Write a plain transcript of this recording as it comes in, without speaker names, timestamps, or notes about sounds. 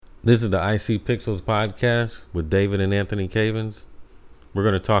This is the IC Pixels podcast with David and Anthony Cavens. We're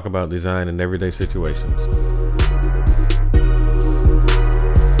going to talk about design in everyday situations.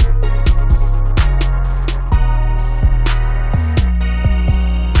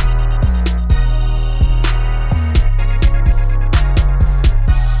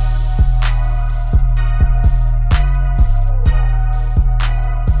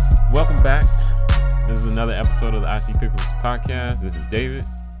 Welcome back. This is another episode of the IC Pixels podcast. This is David.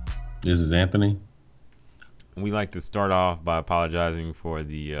 This is Anthony. We like to start off by apologizing for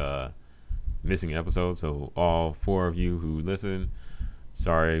the missing episode. So all four of you who listen,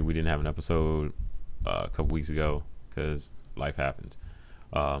 sorry we didn't have an episode a couple weeks ago because life happens.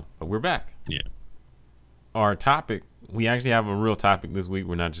 But we're back. Yeah. Our topic, we actually have a real topic this week.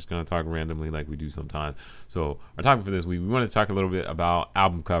 We're not just going to talk randomly like we do sometimes. So our topic for this week, we want to talk a little bit about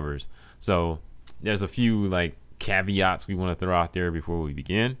album covers. So there's a few like caveats we want to throw out there before we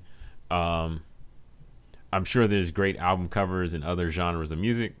begin. I'm sure there's great album covers in other genres of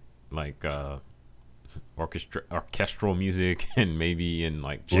music, like orchestral music and maybe in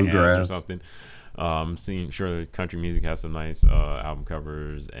like jazz Bluegrass or something. Sure country music has some nice album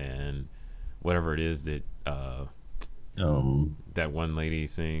covers and whatever it is that that one lady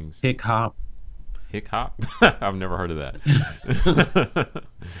sings. Hip hop. Hip hop? I've never heard of that.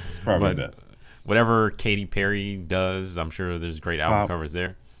 It's probably best. Whatever Katy Perry does, I'm sure there's great album covers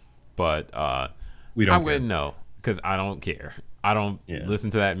there. But I wouldn't know because I don't care. I don't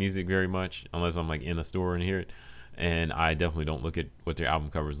listen to that music very much unless I'm like in a store and hear it. And I definitely don't look at what their album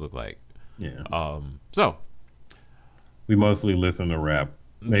covers look like. Yeah. So we mostly listen to rap.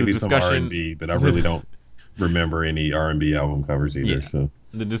 Maybe some R&B, but I really don't remember any R&B album covers either. Yeah. So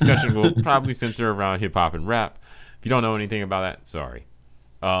the discussion will probably center around hip hop and rap. If you don't know anything about that, sorry.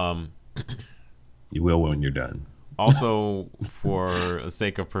 You will when you're done. Also, for the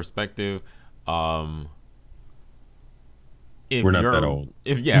sake of perspective, we're not that old.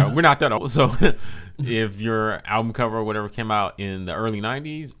 We're not that old. So if your album cover or whatever came out in the early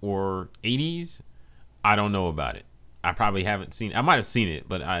 90s or 80s, I don't know about it. I probably haven't seen it. I might have seen it,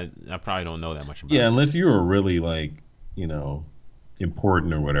 but I probably don't know that much about it. Yeah, unless you were really like,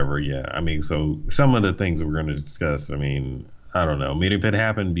 important or whatever. Yeah. I mean, so some of the things that we're going to discuss, I mean, I don't know. I mean, if it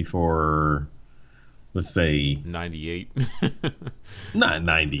happened before, let's say 98. Not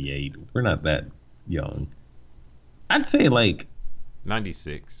 98. We're not that young. I'd say like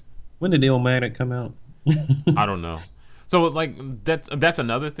 96. When did Illmatic come out? I don't know. So like that's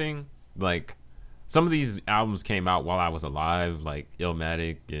another thing. Like some of these albums came out while I was alive, like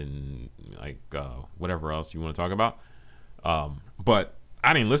Illmatic and like whatever else you want to talk about. But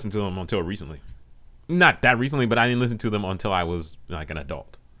I didn't listen to them until recently. Not that recently, but I didn't listen to them until I was like an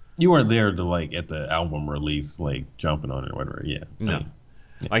adult. You weren't there to like at the album release, like jumping on it or whatever. Yeah. No.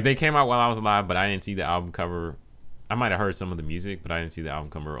 Like they came out while I was alive, but I didn't see the album cover. I might have heard some of the music, but I didn't see the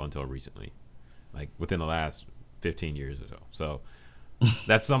album cover until recently, like within the last 15 years or so. So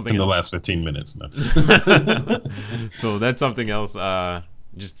that's something in the else. Last 15 minutes. No. So that's something else.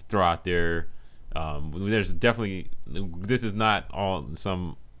 Just to throw out there. There's definitely, this is not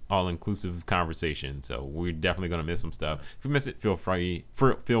all-inclusive conversation, so we're definitely going to miss some stuff. If we miss it, feel free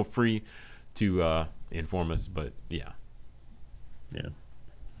to inform us. But yeah.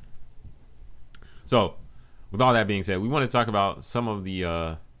 So with all that being said, we want to talk about some of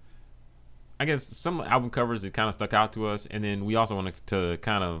the some album covers that kind of stuck out to us, and then we also wanted to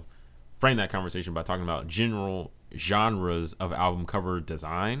kind of frame that conversation by talking about general genres of album cover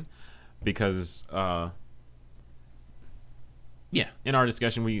design. Because in our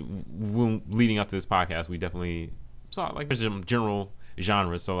discussion, we leading up to this podcast, we definitely saw like there's some general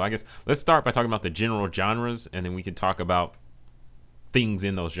genres. So I guess let's start by talking about the general genres, and then we can talk about things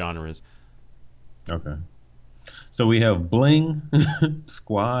in those genres. Okay. So we have Bling,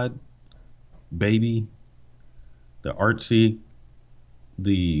 Squad, Baby, the artsy,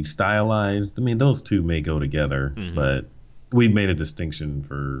 the stylized. I mean, those two may go together, but we made a distinction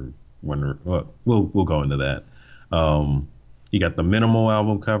for when we'll go into that. You got the minimal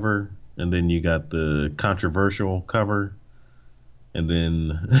album cover, and then you got the controversial cover, and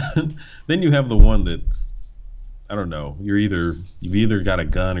then then you have the one that's, I don't know, you've either got a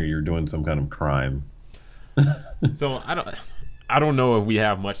gun or you're doing some kind of crime. So I don't know if we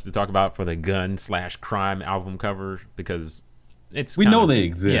have much to talk about for the gun/crime album cover, because we know they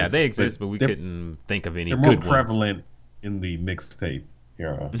exist. Yeah, they exist, but we couldn't think of any good ones. They're more prevalent in the mixtape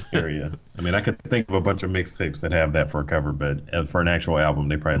area. I mean, I could think of a bunch of mixtapes that have that for a cover, but for an actual album,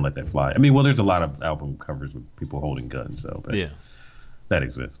 they probably let that fly. I mean, well, there's a lot of album covers with people holding guns, so but that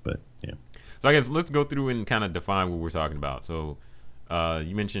exists. But yeah. So I guess let's go through and kind of define what we're talking about. So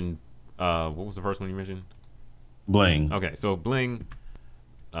You mentioned what was the first one you mentioned? Bling. Okay, so Bling.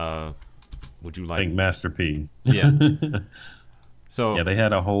 Uh, would you I like? think Master P. Yeah. Yeah, So they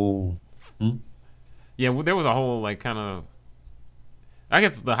had a whole. Hmm? yeah, well, there was a whole like kind of. I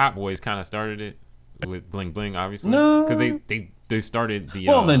guess the Hot Boys kind of started it with Bling Bling, obviously, because No. they started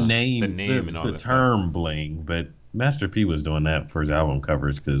Well, the the name and all the that stuff. term bling, but Master P was doing that for his album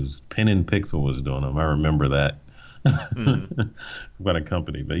covers because Pen and Pixel was doing them. I remember that. Hmm. What a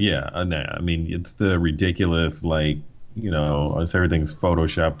company, but yeah, know. I mean, it's the ridiculous, like, it's everything's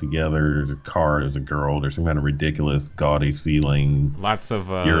photoshopped together. There's a car, there's a girl, there's some kind of ridiculous gaudy ceiling. Lots of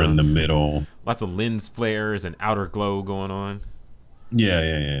You're in the middle. lots of lens flares and outer glow going on.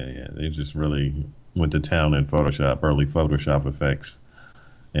 Yeah. They just really went to town in Photoshop, early Photoshop effects,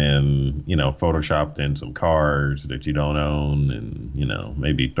 and photoshopped in some cars that you don't own, and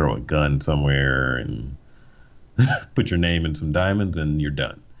maybe throw a gun somewhere and put your name in some diamonds, and you're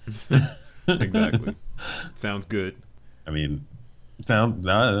done. Exactly. Sounds good. I mean,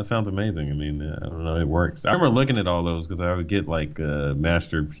 that sounds amazing. I mean, I don't know, it works. I remember looking at all those because I would get like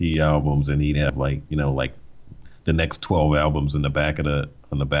Master P albums, and he'd have like like the next 12 albums in the back of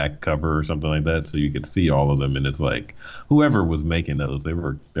on the back cover or something like that, so you could see all of them. And it's like whoever was making those, they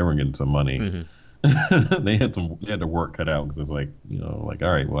were getting some money. Hmm. They had their work cut out because it's like like,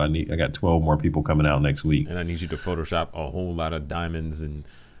 all right, well, I got 12 more people coming out next week. And I need you to Photoshop a whole lot of diamonds and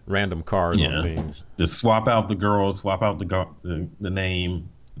random cars on things. Just swap out the girls, swap out the name,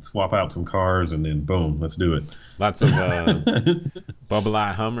 swap out some cars, and then boom, let's do it. Lots of bubble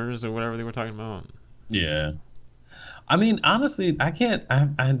eye Hummers or whatever they were talking about. Yeah. I mean, honestly, I can't.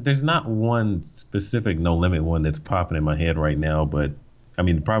 There's not one specific No Limit one that's popping in my head right now, but I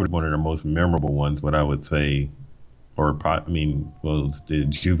mean, probably one of the most memorable ones, what I would say, was the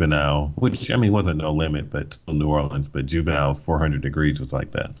Juvenile, which I mean wasn't No Limit, but still New Orleans. But Juvenile's 400 Degrees was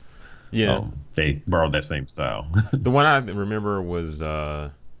like that. Yeah. They borrowed that same style. The one I remember was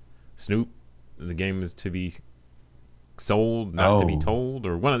Snoop. The game is to be sold, not to be told,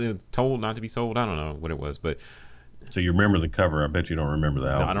 or one of them told, not to be sold. I don't know what it was, but So you remember the cover? I bet you don't remember the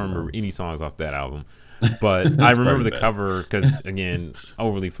album. no, I don't remember any songs off that album. But I remember the cover because, again,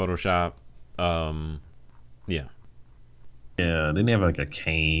 overly Photoshop. Yeah. Yeah, didn't they have like a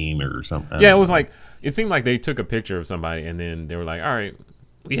cane or something? Yeah, it was like, it seemed like they took a picture of somebody and then they were like, all right,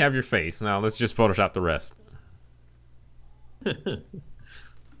 we have your face. Now let's just Photoshop the rest.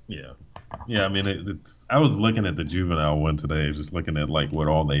 Yeah. Yeah, I mean, I was looking at the Juvenile one today, just looking at like what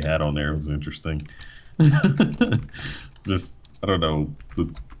all they had on there. It was interesting. Just, I don't know,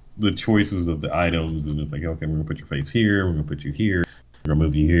 the choices of the items, and it's like, okay, we're gonna put your face here, we're gonna put you here, we're gonna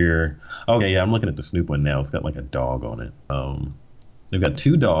move you here. Okay, yeah, I'm looking at the Snoop one now. It's got like a dog on it. They've got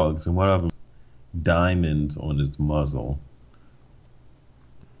two dogs, and one of them diamonds on its muzzle,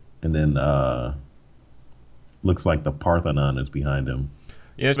 and then looks like the Parthenon is behind him.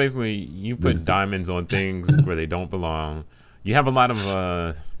 Yeah, it's basically you put diamonds on things where they don't belong. You have a lot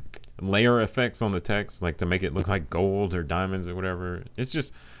of layer effects on the text, like to make it look like gold or diamonds or whatever. It's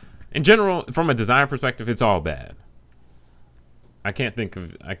just, in general, from a design perspective, it's all bad. I can't think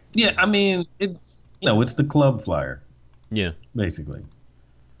of. Yeah, I mean, it's it's the club flyer. Yeah, basically.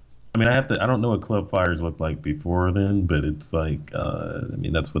 I mean, I don't know what club flyers looked like before then, but it's like, I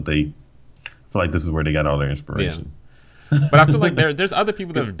mean, that's what I feel like this is where they got all their inspiration. Yeah. But I feel like there's other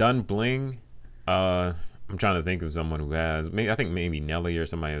people that have done bling. I'm trying to think of someone who has. I think maybe Nelly or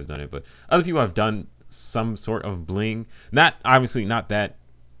somebody has done it, but other people have done some sort of bling. Not obviously not that,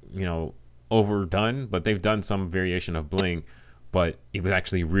 overdone, but they've done some variation of bling, but it was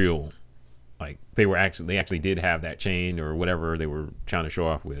actually real. Like they actually did have that chain or whatever they were trying to show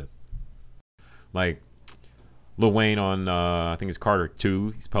off with. Like Lil Wayne on I think it's Carter 2.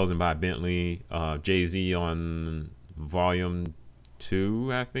 He's posing by Bentley. Jay-Z on Volume 2,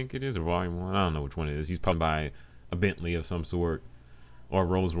 I think it is, or Volume 1. I don't know which one it is. He's posing by a Bentley of some sort or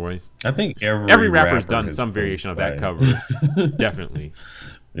Rolls Royce. I think every rapper's done some variation of that cover. Definitely.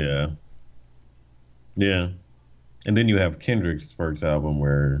 Yeah. Yeah. And then you have Kendrick's first album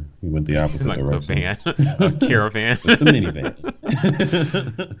where he went the opposite like direction. The van, a caravan, the minivan.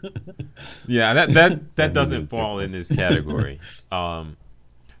 Yeah, that doesn't fall in this category.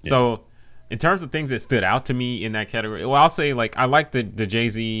 So, in terms of things that stood out to me in that category, well, I'll say like I like the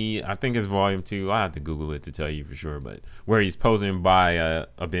Jay-Z. I think it's Volume 2. I have to Google it to tell you for sure, but where he's posing by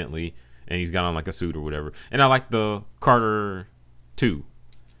a Bentley and he's got on like a suit or whatever. And I like the Carter 2,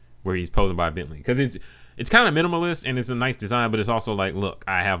 where he's posing by a Bentley because it's kind of minimalist and it's a nice design, but it's also like, look,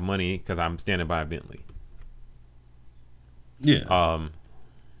 I have money because I'm standing by a Bentley. Yeah.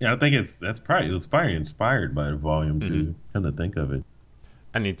 Yeah, I think it was probably inspired by Volume 2. Come to think of it.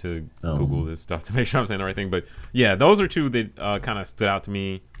 I need to Google Um, this stuff to make sure I'm saying the right thing. But yeah, those are two that kind of stood out to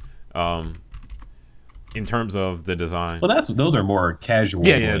me um, in terms of the design. well, those are more casual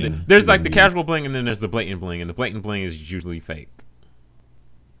Yeah, yeah. bling There's like the than casual bling, and then there's the blatant bling, and the blatant bling is usually fake.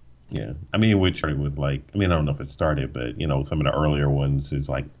 yeah. I mean, which started with like, I mean, I don't know if it started, but some of the earlier ones is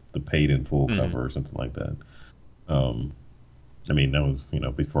like the paid in full Hmm. cover or something like that. Um, I mean, that was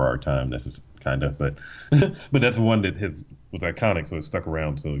before our time. This is kind of, but but that's one that was iconic, so it stuck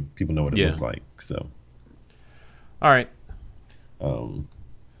around, so people know what it Yeah. looks like. So, All right. um,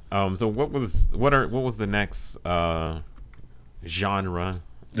 So what was the next genre?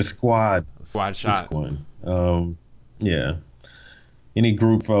 the squad, Squad this shot. one, yeah, any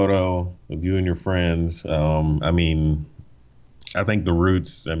group photo of you and your friends. I mean, I think the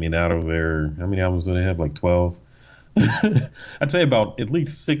Roots. I mean, out of their, how many albums do they have? Like 12. I'd say about at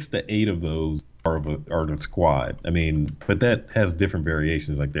least 6 to 8 of those are the squad. I mean, but that has different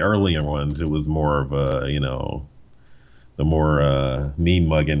variations. Like the earlier ones, it was more of a, the more mean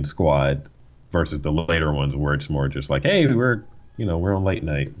mugging squad versus the later ones where it's more just like, hey, we're on late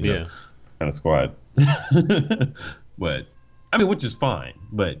night, Yeah. kind of squad. But I mean, which is fine.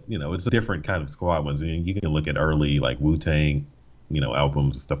 But it's a different kind of squad ones. I mean, you can look at early like Wu Tang,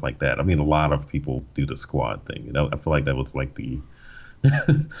 albums and stuff like that. I mean, a lot of people do the squad thing. I feel like that was like the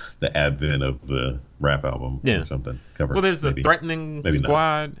the advent of the rap album Yeah. or something cover. Well, there's the maybe. threatening Maybe not.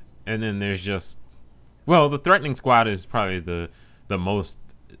 squad, and then there's just the threatening squad is probably the most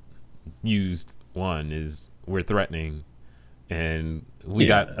used one. Is we're threatening, and we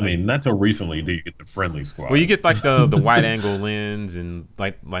Yeah, got. I mean, not so recently do you get the friendly squad. Well, you get like the wide angle lens and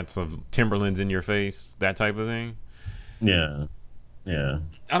like lots of Timberlands in your face, that type of thing. Yeah, yeah.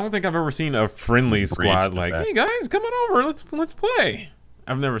 I don't think I've ever seen a friendly Bridge squad to like, back. "Hey guys, come on over, let's play."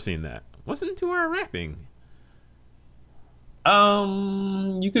 I've never seen that. Listen to our rapping.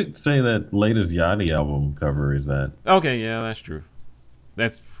 You could say that latest Yachty album cover is that, Okay, yeah, that's true.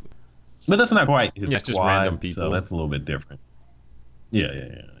 That's but that's not quite his Yeah, squad. just random people. So that's a little bit different. Yeah,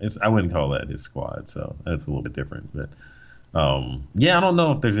 yeah, yeah. I wouldn't call that his squad, so that's a little bit different. But yeah, I don't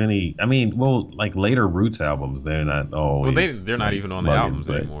know if there's any. I mean, well, like later Roots albums, they're not always. they're not like, even on the mugging, albums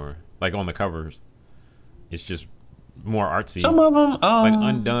but anymore. Like on the covers, it's just more artsy. some of them, Like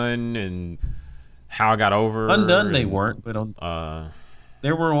Undone and How I Got Over. Undone, they and, weren't, but on Uh,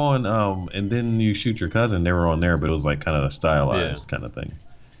 they were on. And then you shoot your cousin. They were on there, but it was like kind of a stylized kind of thing.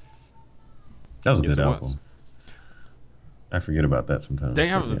 That was a Yes, good it album. was. I forget about that sometimes. they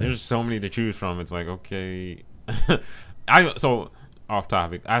have. but yeah. There's so many to choose from. It's like okay, so off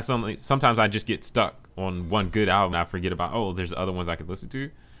topic. Sometimes I just get stuck on one good album. And I forget about there's other ones I could listen to.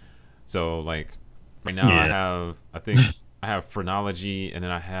 So like right now Yeah. I think I have Phrenology, and then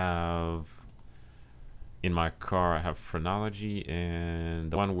I have in my car I have Phrenology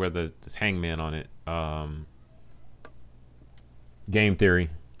and the one where there's Hangman on it. Game Theory.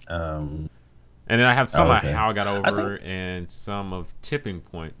 Um, And then I have some of okay. How I Got I Over and some of Tipping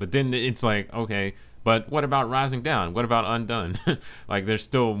Point. But then it's like, okay, but what about Rising Down? What about Undone? Like, there's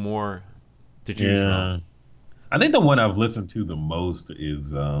still more to choose yeah. from. I think the one I've listened to the most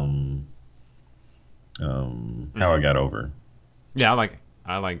is How I Got Over. Yeah,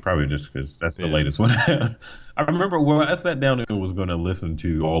 I like. Probably just because that's the Yeah. latest one. I remember when I sat down and was going to listen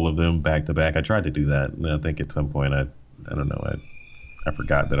to all of them back to back. I tried to do that, and I think at some point I don't know, I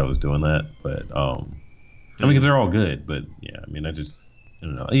forgot that I was doing that. But I mean, because they're all good. But yeah, I mean, I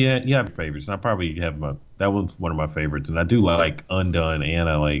don't know. Yeah, you have favorites, and I probably have that one's one of my favorites, and I do like Undone, and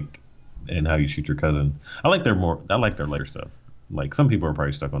I like and How You Shoot Your Cousin. I like their later stuff. Like some people are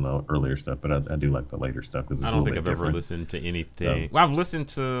probably stuck on the earlier stuff, but I do like the later stuff because I don't think I've ever listened to anything. Well, I've listened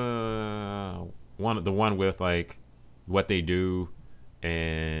to the one with like What They Do,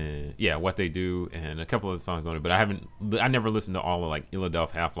 and What They Do, and a couple of songs on it. But I never listened to all of like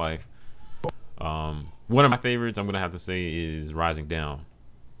Illadelph, Half Life. One of my favorites, I'm gonna have to say, is Rising Down,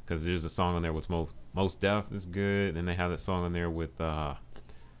 because there's a song on there with Most Def is good, and they have that song on there with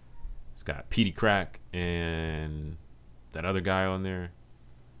it's got Petey Crack and that other guy on there.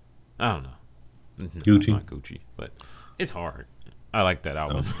 I don't know. No, Gucci. it's not Gucci, but it's hard. I like that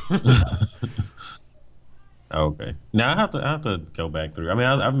album. Okay. Now I have to go back through. I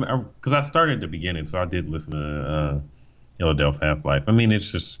mean, because I started at the beginning, so I did listen to Philadelphia Half Life. I mean, it's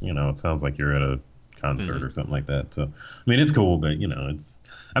just it sounds like you're at a concert or something like that. So I mean, it's cool, but it's.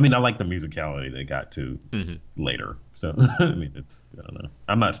 I mean, I like the musicality they got to later. So I mean, I don't know.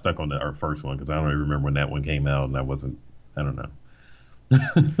 I'm not stuck on our first one because I don't even remember when that one came out, and I don't know.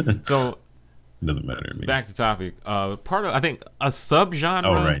 So it doesn't matter to me. back to topic. Part of I think a subgenre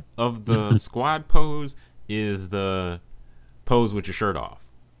Oh, right. of the squad pose is the pose with your shirt off.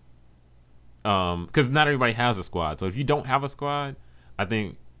 Because not everybody has a squad. So if you don't have a squad, I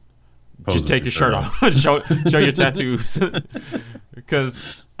think Pose just with take your shirt off, show your tattoos.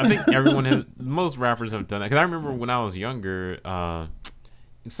 Because I think most rappers have done that. Because I remember when I was younger,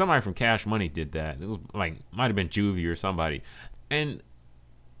 somebody from Cash Money did that. It was like might have been Juvie or somebody, and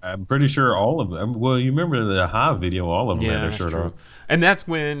I'm pretty sure all of them. Well, you remember the Hive video? All of them had yeah, their that's shirt true. off. And that's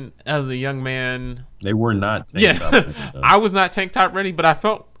when, as a young man, They were not tank top yeah, ready, though. I was not tank top ready, but I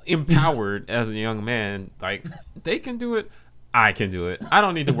felt empowered as a young man. Like they can do it, I can do it. I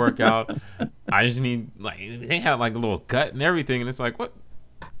don't need to work out. I just need like they had like a little gut and everything, and it's like what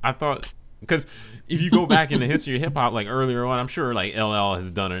I thought. Because if you go back in the history of hip hop, like earlier on, I'm sure like LL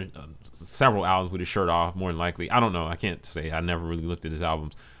has done several albums with his shirt off, more than likely. I don't know. I can't say. I never really looked at his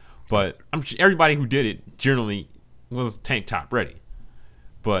albums, but I'm sure everybody who did it generally was tank top ready.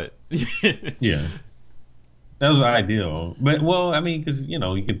 But Yeah, that was ideal. But well, I mean, because you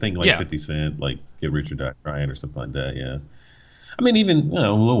can think like yeah, 50 Cent, like Get Rich or Die Trying or something like that. Yeah, I mean, even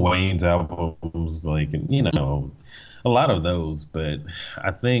Lil Wayne's albums, like a lot of those. But I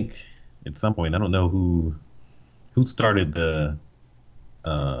think at some point, I don't know who started the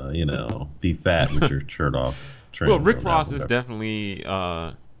be fat with your shirt off trend. well, Rick on Ross album is cover. definitely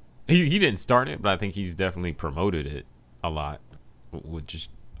he didn't start it, but I think he's definitely promoted it a lot. Which is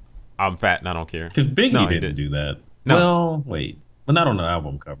I'm fat and I don't care. Because Biggie No, he didn't do that. No. Well, wait, but not on the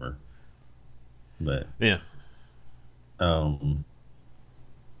album cover. But Yeah.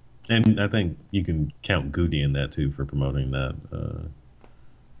 and I think you can count Goody in that too for promoting that.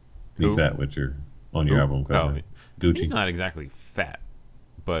 Be Who? fat with your on your Who? album cover. Oh, Gucci, he's not exactly fat,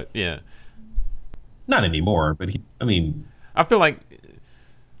 but yeah, not anymore. But I mean, I feel like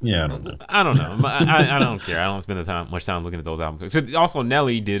yeah, I don't know. I don't know. I don't care. I don't spend much time looking at those albums. So also,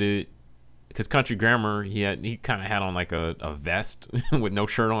 Nelly did it because Country Grammar. He kind of had on like a vest with no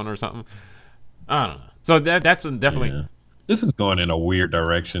shirt on or something. I don't know. So that's definitely Yeah. This is going in a weird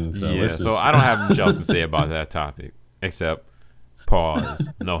direction. So yeah. let's So just- I don't have much else to say about that topic except pause.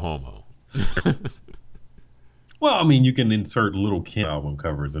 No homo. Well, I mean, you can insert Little Kim album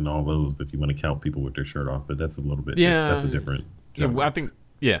covers and all those if you want to count people with their shirt off, but that's a little bit. Yeah. That's a different. Yeah, genre. I think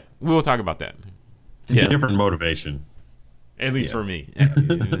yeah. We'll talk about that. It's a Yeah. different motivation. At least Yeah. for me.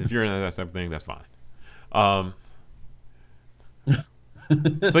 If you're into that type of thing, that's fine.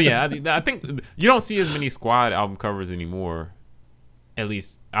 So yeah, I think you don't see as many Squad album covers anymore. At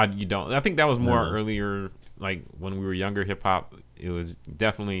least you don't. I think that was more No. earlier, like when we were younger, hip hop. It was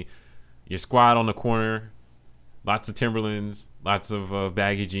definitely your Squad on the corner, lots of Timberlands, lots of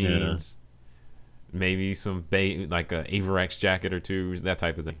baggy jeans, maybe some like a Averex jacket or two, that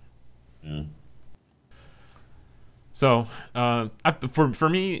type of thing. Yeah. So, for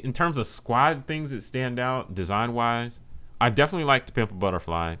me, in terms of Squad things that stand out design wise, I definitely like To Pimp a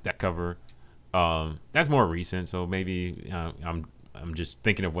Butterfly, that cover. That's more recent, so maybe I'm just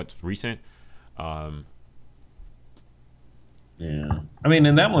thinking of what's recent. Yeah. I mean,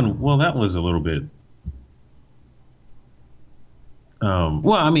 and that one, well, that was a little bit.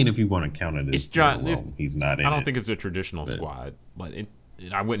 Well, I mean, if you want to count it as, he's not in I don't it. think it's a traditional but- Squad, but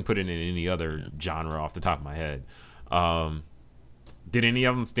I wouldn't put it in any other genre off the top of my head. Did any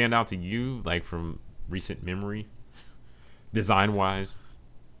of them stand out to you, like from recent memory, design wise?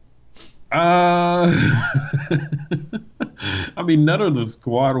 I mean, none of the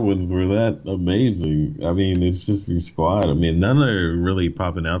Squad ones were that amazing. I mean, it's just your Squad. I mean, none are really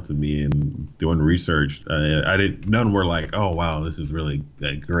popping out to me. And doing research, I didn't. None were like, "Oh wow, this is really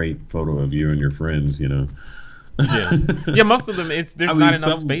a great photo of you and your friends." Yeah, yeah. Most of them, there's I mean, not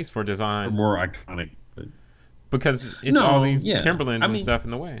enough some space for Are design more iconic. But because it's all these yeah. Timberlands I and mean- stuff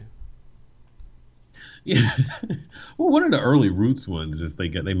in the way. yeah, well, one of the early Roots ones is they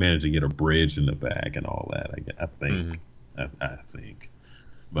managed to get a bridge in the back and all that. I think. I think.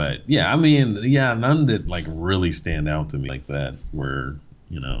 But yeah, I mean, yeah, none that like really stand out to me like that. Where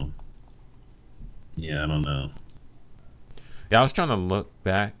yeah, I don't know. Yeah, I was trying to look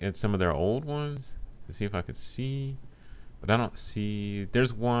back at some of their old ones to see if I could see, but I don't see.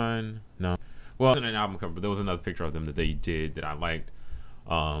 There's one. No, well, it wasn't an album cover, but there was another picture of them that they did that I liked.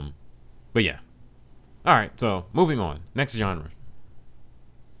 But yeah. All right, so moving on. Next genre.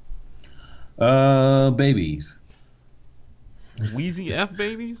 Babies. Wheezy F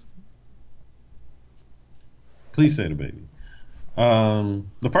babies. Please say the baby.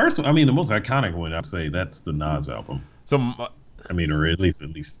 The first one, I mean, the most iconic one, I'd say that's the Nas album. So I mean, or at least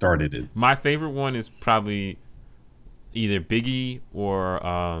started it. my favorite one is probably either Biggie or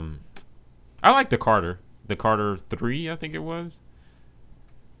I like the Carter 3, I think it was.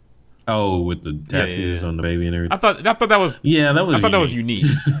 Oh, with the tattoos yeah. on the baby and everything. I thought that was Yeah, that was. I thought that was unique.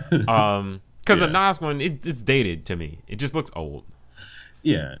 because the Yeah. Nas one, it's dated to me. It just looks old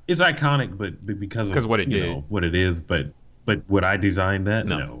Yeah, it's iconic, but because of because what it did. what it is. But would I design that?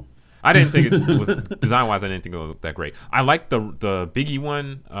 No, No. I didn't think it was design wise. I didn't think it was that great. I like the Biggie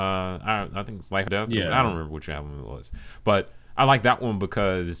one. I think it's Life or Death. Yeah. I don't remember which album it was, but I like that one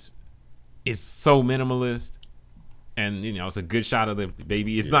because it's so minimalist, and it's a good shot of the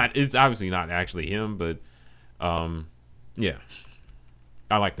baby. It's not. It's obviously not actually him, but yeah,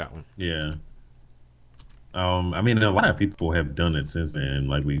 I like that one. Yeah. I mean, a lot of people have done it since then.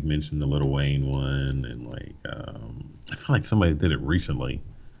 Like we mentioned the Lil Wayne one, and like I feel like somebody did it recently.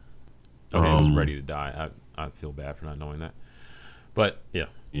 Okay, it was Ready to Die. I feel bad for not knowing that, but yeah.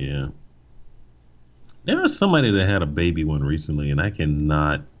 Yeah. There was somebody that had a baby one recently, and I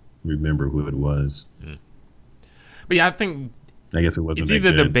cannot remember who it was. But yeah, I think I guess it wasn't. it's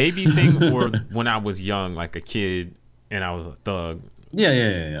either that the good. baby thing or when I was young, like a kid, and I was a thug.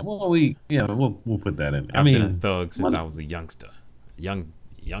 Yeah. Well, we'll put that in. I've been a thug since I was a youngster, young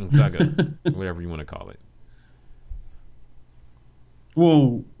thugger, whatever you want to call it.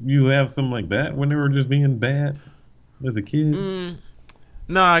 Well, you have something like that when they were just being bad as a kid.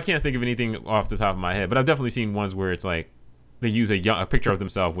 No, I can't think of anything off the top of my head, but I've definitely seen ones where it's like they use a picture of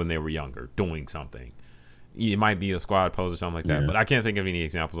themselves when they were younger doing something. It might be a squad pose or something like that, Yeah. but I can't think of any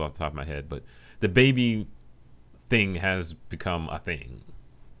examples off the top of my head. But the baby thing has become a thing.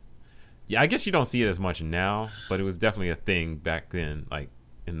 Yeah, I guess you don't see it as much now, but it was definitely a thing back then, like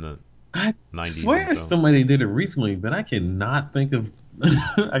in the I 90s. swear and so. somebody did it recently, but I cannot think of.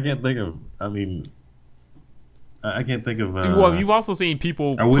 I can't think of. I mean, I can't think of. Well, you've also seen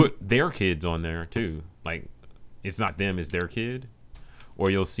people I would- put their kids on there too. Like, it's not them, it's their kid. Or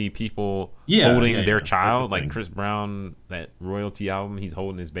you'll see people holding their That's a child, like thing. Chris Brown, that Royalty album, he's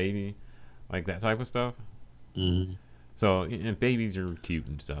holding his baby, like that type of stuff. Mhm. So, and babies are cute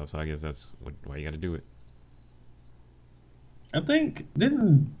and stuff. So I guess that's why you got to do it. I think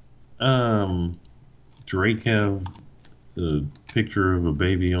didn't Drake have the picture of a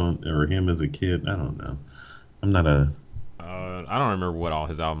baby on, or him as a kid? I don't know. I'm not a. I don't remember what all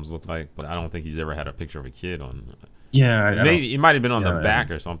his albums look like, but I don't think he's ever had a picture of a kid on. Yeah, I Maybe it might have been on yeah, the I back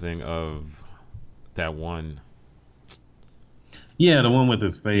or something of that one. Yeah, the one with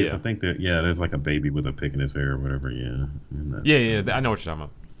his face. Yeah. I think that there's like a baby with a pick in his hair or whatever. Yeah. Yeah, I know what you're talking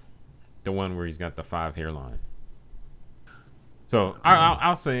about. The one where he's got the 5 hairline. So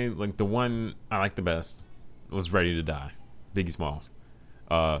I'll say like the one I like the best was Ready to Die, Biggie Smalls,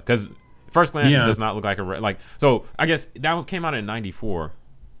 because first glance it does not look like like. So I guess that came out in '94,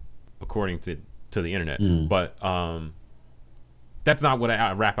 according to the internet. But that's not what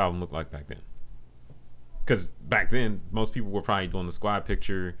a rap album looked like back then. Because back then most people were probably doing the squad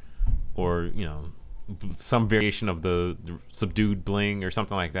picture, or some variation of the subdued bling or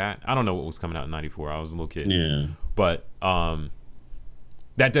something like that. I don't know what was coming out in '94. I was a little kid. Yeah. But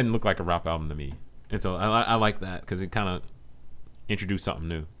that didn't look like a rap album to me, and so I like that because it kind of introduced something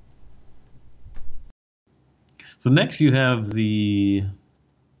new. So next you have the.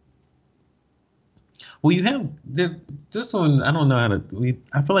 Well, you have this one. I don't know how to.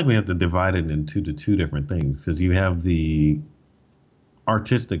 I feel like we have to divide it into the two different things because you have the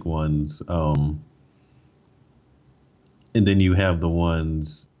artistic ones, and then you have the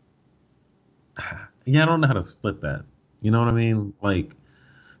ones. Yeah, I don't know how to split that. You know what I mean? Like,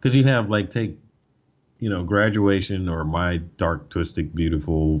 because you have like take, Graduation or My Dark Twisted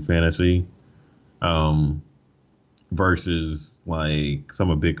Beautiful Fantasy, versus like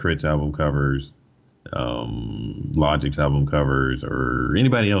some of Big Crit's album covers, Logic's album covers, or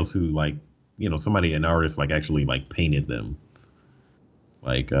anybody else who like, an artist like actually like painted them.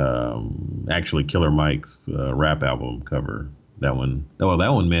 Like actually Killer Mike's rap album cover. That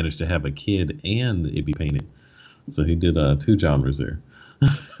one managed to have a kid and it be painted. So he did 2 genres there.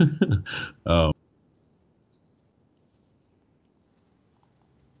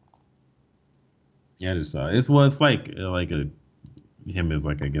 Yeah, I just saw it. It's like a him as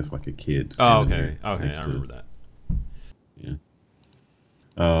like I guess like a kid. Oh, standing okay, there next I to- remember that.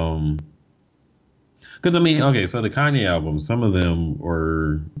 Because I mean, okay, so the Kanye albums, some of them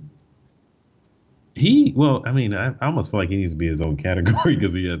were. Well, I mean, I almost feel like he needs to be his own category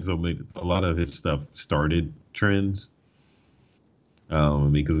because he had a lot of his stuff started trends.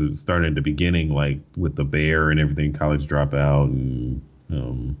 Because it started at the beginning, like with the Bear and everything, College Dropout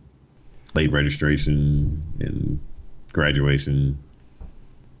and late registration and Graduation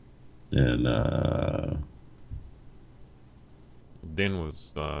and Then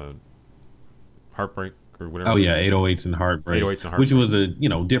was Heartbreak or Oh whatever. yeah, 808s and Heartbreak, 808s and which Heartbreak. was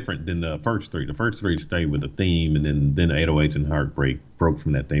different than the first three. The first three stayed with the theme, and then 808s and Heartbreak broke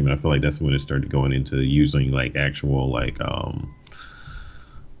from that theme, and I feel like that's when it started going into using like actual I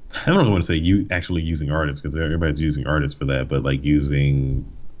don't want to say you actually using artists because everybody's using artists for that, but like using,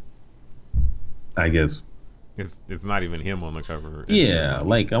 I guess, It's not even him on the cover very yeah, much.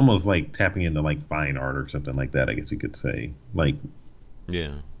 like almost like tapping into like fine art or something like that. I guess you could say, like,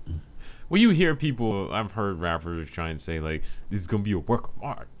 Yeah. Well, you hear people. I've heard rappers try and say like, "This is gonna be a work of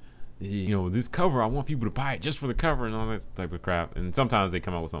art." You know, this cover. I want people to buy it just for the cover and all that type of crap. And sometimes they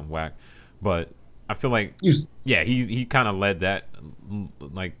come out with something whack, but I feel like, you, yeah, he kind of led that,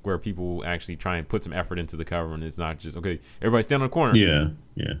 like where people actually try and put some effort into the cover, and it's not just okay. Everybody stand on the corner. yeah,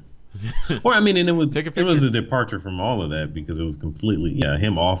 yeah. Well, I mean, and Take a it was picture. a departure from all of that because it was completely, yeah,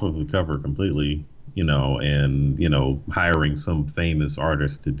 him off of the cover completely, and hiring some famous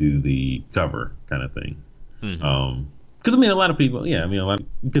artist to do the cover kind of thing. Hmm. Because I mean, a lot of people, yeah, I mean, a lot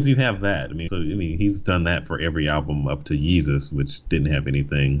because you have that. I mean, so I mean, he's done that for every album up to Yeezus, which didn't have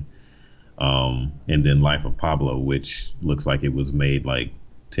anything, and then Life of Pablo, which looks like it was made like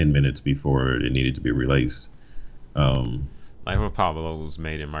 10 minutes before it needed to be released. Um, Life of Pablo was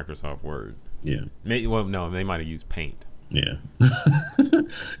made in Microsoft Word. yeah. Well, no, they might have used Paint. Yeah,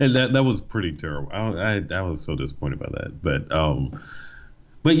 and that was pretty terrible. I was so disappointed by that.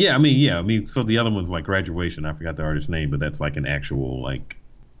 But yeah, I mean, so the other one's like Graduation. I forgot the artist's name, but that's like an actual like,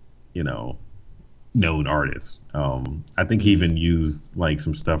 you know, known artist. I think he Hmm. even used like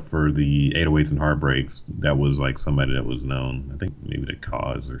some stuff for the 808s and Heartbreaks. That was like somebody that was known. I think maybe the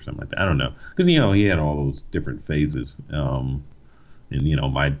Cause or something like that. I don't know, because he had all those different phases. And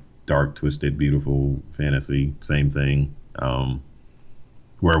my dark, twisted, beautiful fantasy, same thing.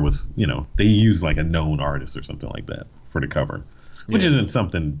 Where it was, they used like a known artist or something like that for the cover, which Yeah. isn't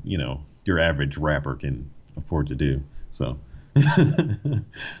something your average rapper can afford to do. So,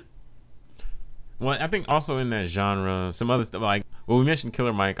 Well, I think also in that genre, some other stuff like well, we mentioned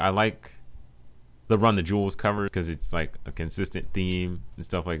Killer Mike. I like the Run the Jewels covers because it's like a consistent theme and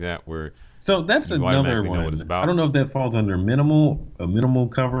stuff like that, where so that's you another automatically know what it's one. I about. don't know if that falls under a minimal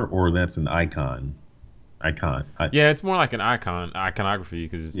cover, or that's an icon. Icon. Yeah, it's more like an iconography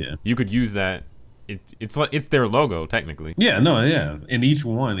because Yeah. you could use that. It's like it's their logo technically. Yeah, no, yeah. In each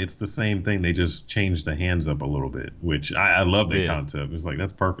one, it's the same thing. They just change the hands up a little bit, which I love that Yeah, concept. It's like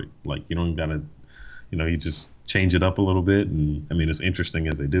that's perfect. Like you don't gotta, you just change it up a little bit, and I mean it's interesting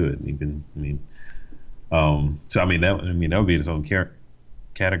as they do it. You can, I mean, so that would be its own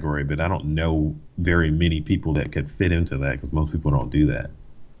category, but I don't know very many people that could fit into that because most people don't do that.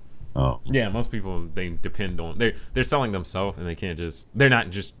 Um, yeah. Most people they depend on they're selling themselves and they're not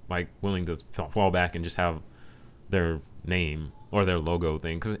just like willing to fall back and just have their name or their logo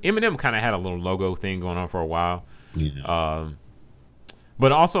thing because Eminem kind of had a little logo thing going on for a while. yeah. Um,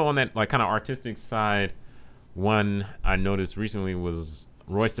 but also on that like kind of artistic side, one I noticed recently was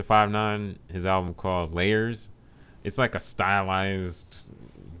Royce da 5'9", his album called Layers. It's like a stylized,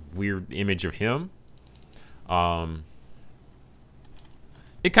 weird image of him. Um,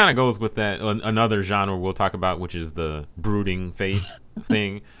 it kind of goes with that another genre we'll talk about, which is the brooding face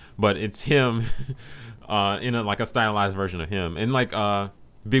thing. But it's him in like a stylized version of him, and like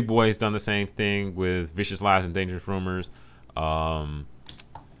Big Boy's done the same thing with Vicious Lies and Dangerous Rumors. Um,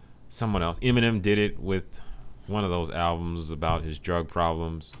 Someone else, Eminem did it with one of those albums about his drug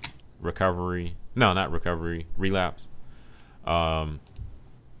problems, Recovery. No, not Recovery, Relapse. Um,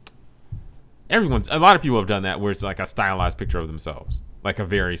 a lot of people have done that where it's like a stylized picture of themselves, like a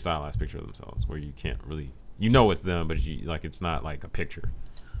very stylized picture of themselves, where you can't really, it's them, but it's not like a picture.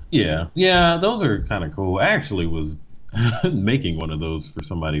 Yeah, yeah, those are kind of cool. I actually was making one of those for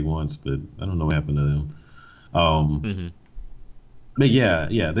somebody once, but I don't know what happened to them. Um, Hmm. but yeah,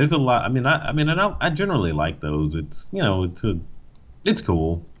 there's a lot. I generally like those. It's it's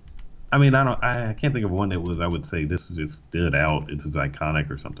cool. I mean, I can't think of one that was. I would say this just stood out. It's as iconic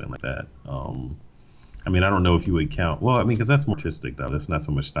or something like that. I mean, I don't know if you would count. Well, I mean, because that's more artistic though. That's not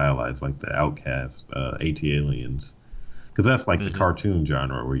so much stylized like the Outcast, AT Aliens, because that's like the Hmm. cartoon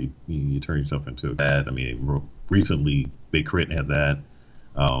genre where you turn yourself into a bad. I mean, recently Big Crit had that.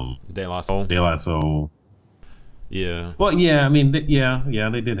 De La Soul. De La Soul. Yeah, Well, yeah, I mean, yeah,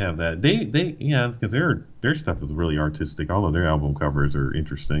 they did have that. Yeah, because their stuff is really artistic. All of their album covers are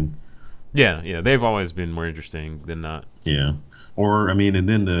interesting. yeah. They've always been more interesting than not. Yeah, or I mean, and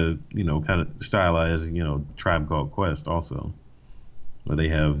then the kind of stylized Tribe Called Quest also, where they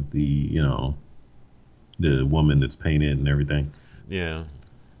have the woman that's painted and everything. Yeah.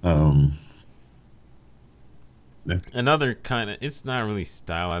 Um, that's, Another kind of, it's not really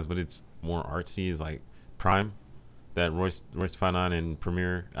stylized, but it's more artsy, is like Prime, that Royce da Five Nine and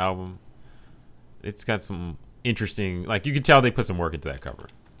Premier album. It's got some interesting, like you can tell they put some work into that cover,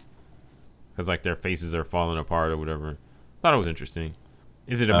 because like their faces are falling apart or whatever. Thought it was interesting.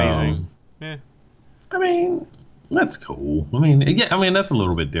 Is it amazing? Yeah. I mean, that's cool. I mean, yeah, I mean that's a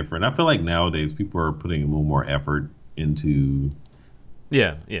little bit different. I feel like nowadays people are putting a little more effort into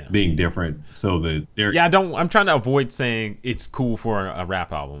Yeah. being different, so that they're Yeah, I'm trying to avoid saying it's cool for a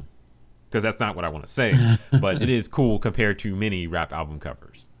rap album, because that's not what I want to say. But it is cool compared to many rap album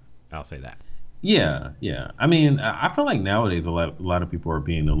covers. I'll say that. Yeah. I mean, I feel like nowadays a lot of people are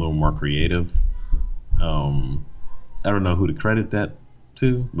being a little more creative. I don't know who to credit that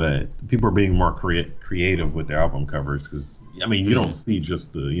to, but people are being more creative with their album covers because I mean you don't see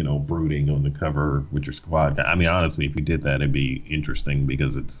just the brooding on the cover with your squad. I mean honestly, if you did that, it'd be interesting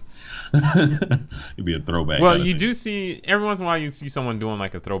because it's it'd be a throwback. Well, you do see every once in a while you see someone doing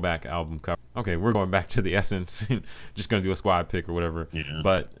like a throwback album cover. Okay, we're going back to the essence. Just gonna do a squad pick or whatever. Yeah.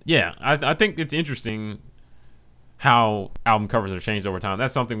 But yeah, I think it's interesting how album covers have changed over time.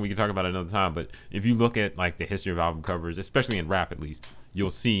 That's something we can talk about another time. But if you look at like the history of album covers, especially in rap at least, you'll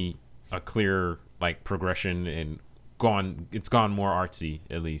see a clear like progression and it's gone more artsy,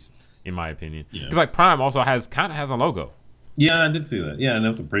 at least in my opinion. Because like Prime also has a logo. Yeah, I did see that. Yeah, and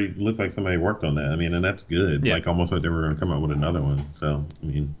that's looks like somebody worked on that. I mean, and that's good. Yeah. Like almost like they were gonna come up with another one. So I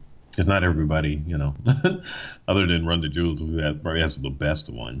mean, it's not everybody, other than Run the Jewels, who probably has the best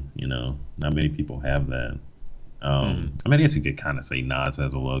one. Not many people have that. I mean, I guess you could kind of say Nas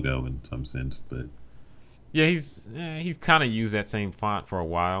has a logo in some sense, but yeah, he's kind of used that same font for a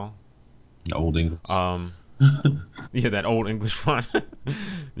while. The old English. Yeah, that old English font.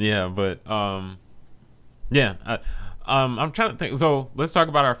 Yeah, but yeah, I'm trying to think. So let's talk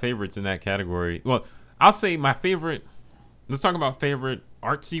about our favorites in that category. Well, I'll say my favorite. Let's talk about favorite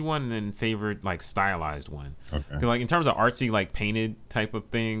artsy one and then favorite like stylized one. Okay. Because like in terms of artsy, like painted type of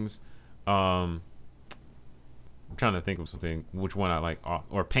things, I'm trying to think of something which one I like,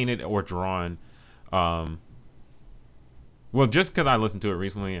 or painted or drawn. Well, just because I listened to it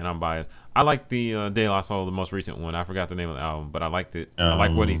recently and I'm biased, I like the De La Soul, the most recent one. I forgot the name of the album, but I liked it. I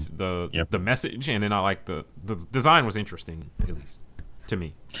like what the message, and then I like the design was interesting, at least to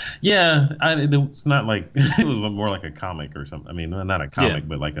me. Yeah, it's not like it was more like a comic or something. I mean, not a comic,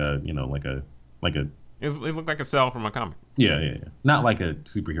 but like a It looked like a cell from a comic. Yeah. Not like a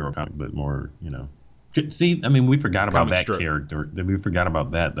superhero comic, but more, See, I mean, we forgot about Comic that strip. character. We forgot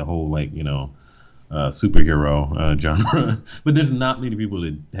about the whole superhero genre. But there's not many people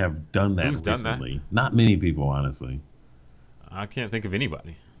that have done that Who's recently. done that? Not many people, honestly. I can't think of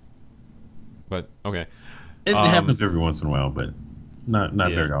anybody. But okay, It happens every once in a while, but not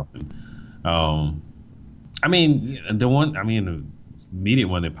very often. I mean, the immediate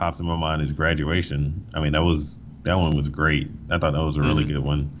one that pops in my mind is Graduation. I mean, that one was great. I thought that was a really good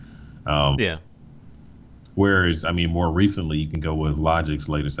one. yeah. Whereas, I mean, more recently, you can go with Logic's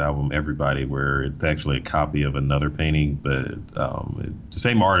latest album, Everybody, where it's actually a copy of another painting, but the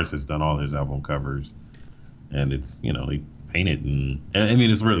same artist has done all his album covers, and it's he painted and I mean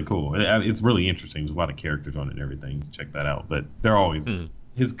it's really cool. It's really interesting. There's a lot of characters on it and everything. Check that out. But they're always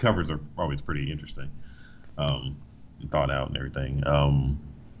his covers are always pretty interesting, thought out and everything.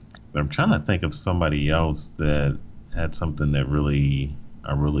 But I'm trying to think of somebody else that had something that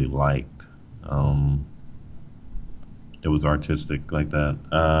I really liked. It was artistic like that.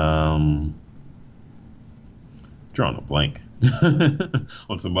 Drawing a blank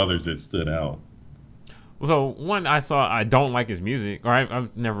on some others that stood out. So one I saw, I don't like his music, or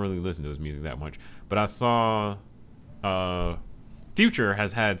I've never really listened to his music that much, but I saw Future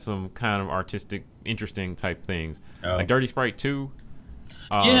has had some kind of artistic, interesting type things, like Dirty Sprite 2.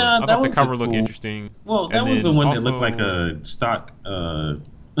 Yeah, I thought the cover looked interesting. Well, that was the one that looked like a stock.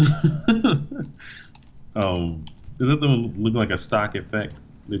 Is that the one look like a stock effect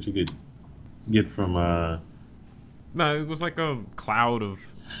that you could get from? No, it was like a cloud of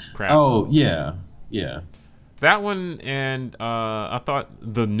crap. Oh yeah. That one, and I thought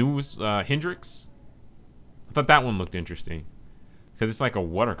the newest Hendrix. I thought that one looked interesting because it's like a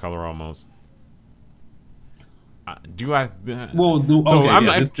watercolor almost. I'm trying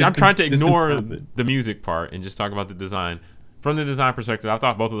to ignore the music part and just talk about the design. From the design perspective, I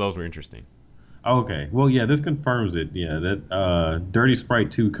thought both of those were interesting. Okay, well, yeah, this confirms it. Yeah, that Dirty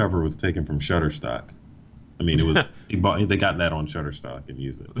Sprite 2 cover was taken from Shutterstock. I mean, it was they got that on Shutterstock and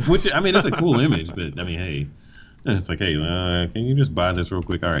used it. Which I mean, it's a cool image, but I mean, hey, it's like, hey, can you just buy this real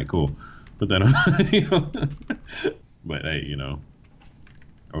quick? All right, cool. But then, but hey,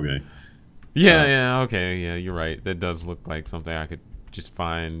 okay. Yeah, okay, yeah, you're right. That does look like something I could just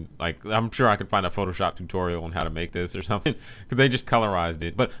find, like, I'm sure I could find a Photoshop tutorial on how to make this or something, because they just colorized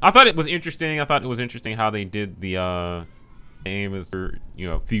it. But I thought it was interesting. I thought it was interesting how they did the name is,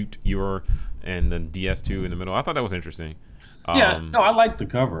 Fute Your and then DS2 in the middle. I thought that was interesting. Yeah, no, I like the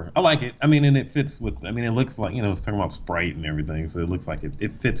cover. I like it. I mean, and it fits with. I mean, it looks like it's talking about Sprite and everything, so it looks like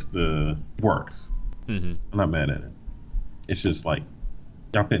it fits the works. Mm-hmm. I'm not mad at it. It's just like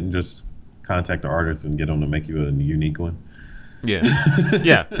y'all couldn't just contact the artist and get them to make you a unique one. Yeah,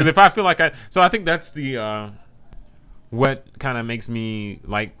 yeah. Because if I feel like I think that's the what kind of makes me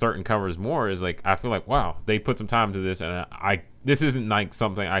like certain covers more is like I feel like wow they put some time to this, and this isn't like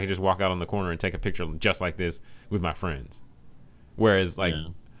something I can just walk out on the corner and take a picture just like this with my friends. Whereas like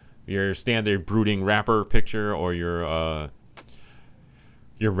your standard brooding rapper picture or your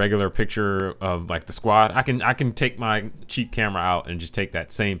regular picture of like the squad, I can take my cheap camera out and just take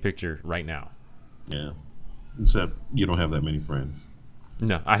that same picture right now. Yeah. Except you don't have that many friends.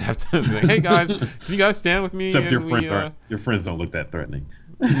 No, I'd have to be like, hey guys, can you guys stand with me? Except your friends don't look that threatening.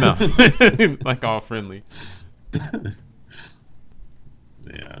 No, like all friendly.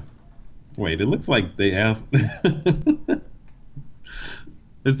 Yeah. Wait, it looks like they asked.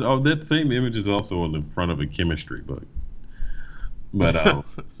 That same image is also on the front of a chemistry book. But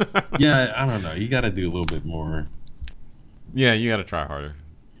yeah, I don't know. You got to do a little bit more. Yeah, you got to try harder.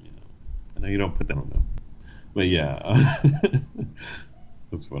 I know you don't put that on them, but yeah,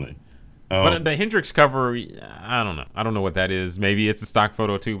 that's funny. But the Hendrix cover, I don't know. I don't know what that is. Maybe it's a stock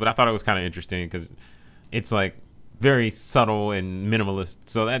photo too. But I thought it was kind of interesting because it's like very subtle and minimalist.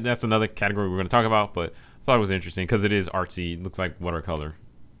 So that's another category we're going to talk about. But I thought it was interesting because it is artsy. It looks like watercolor.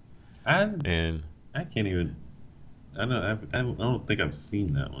 I can't even. I don't think I've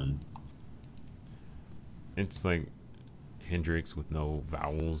seen that one. It's like Hendrix with no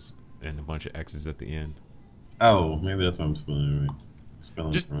vowels and a bunch of X's at the end. Oh, maybe that's what I'm spelling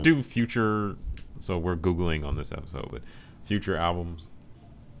right. Just do future. So we're Googling on this episode, but future albums.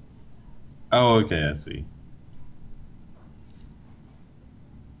 Oh, okay, I see.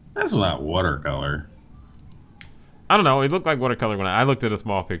 That's not watercolor. I don't know. It looked like watercolor when I looked at a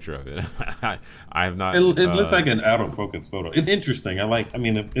small picture of it. I have not. It looks like an out of focus photo. It's interesting. I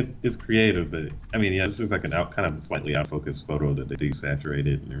mean, it's creative, but I mean, yeah, this looks like kind of slightly out of focus photo that they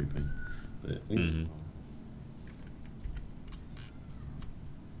desaturated and everything. But,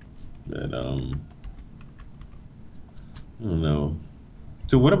 I don't know.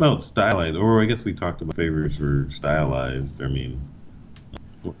 So what about stylized? Or I guess we talked about favorites for stylized. I mean,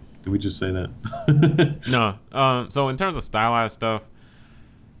 did we just say that? No. So in terms of stylized stuff,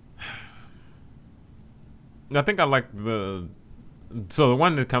 I think I like the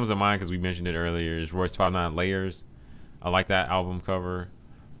one that comes to mind because we mentioned it earlier is Royce 5'9" Layers. I like that album cover.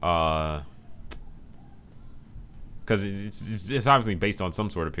 Because it's obviously based on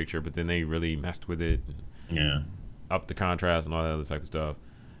some sort of picture, but then they really messed with it. Yeah. Up the contrast and all that other type of stuff.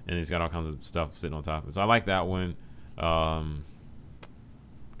 And it's got all kinds of stuff sitting on top of it. So I like that one.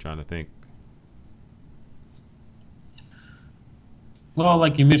 Trying to think. Well,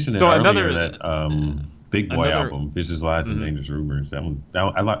 like you mentioned earlier, that Big Boy album, Vicious Lies and Dangerous Rumors. That one,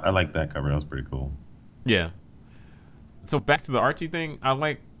 I like that cover. That was pretty cool. Yeah. So back to the artsy thing, I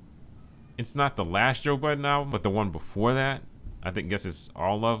like. It's not the last Joe Budden album, but the one before that. I guess it's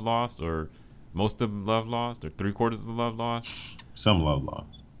All Love Lost, or most of Love Lost, or 3/4 of the Love Lost. Some Love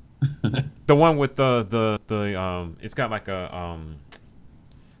Lost. The one with the it's got like a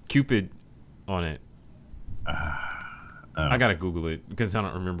Cupid on it. I gotta Google it because I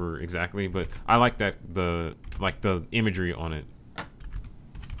don't remember exactly, but I like that the imagery on it.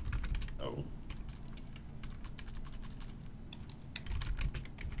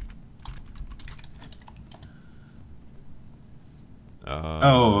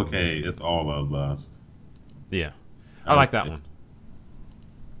 Oh. Okay. It's All Love Lost. Yeah, I like that one.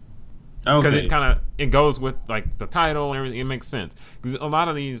 Okay. Because it goes with like the title and everything. It makes sense. Because a lot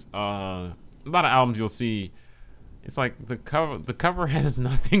of these, a lot of albums you'll see, it's like the cover has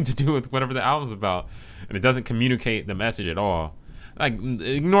nothing to do with whatever the album's about, and it doesn't communicate the message at all. Like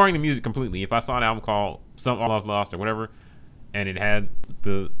ignoring the music completely. If I saw an album called Some All Love Lost or whatever, and it had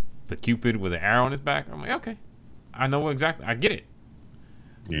the Cupid with an arrow on his back, I'm like, okay, I know exactly, I get it.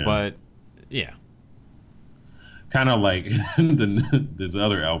 Yeah. But yeah. Kind of like this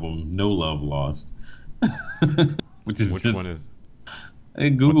other album, No Love Lost, which one is?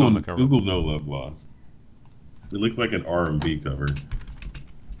 Hey, Google No Love Lost. It looks like an R&B cover.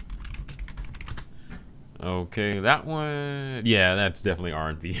 Okay, that one. Yeah, that's definitely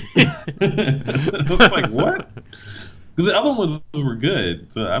R&B. I was like, what? Because the other ones were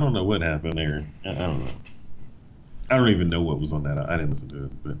good, so I don't know what happened there. I don't know. I don't even know what was on that. I didn't listen to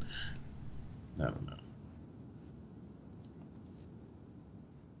it, but I don't know.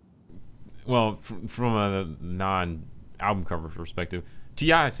 Well, from a non-album cover perspective,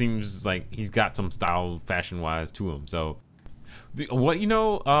 Ti seems like he's got some style, fashion-wise, to him. So,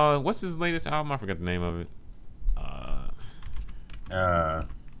 what's his latest album? I forgot the name of it.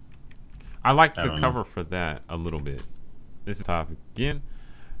 I liked the cover know. for that a little bit. This is topic again.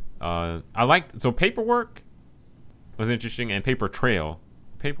 I liked Paperwork was interesting, and Paper Trail.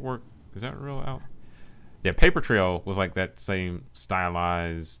 Paperwork, is that real out? Yeah, Paper Trail was like that same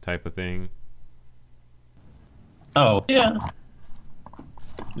stylized type of thing. Oh yeah,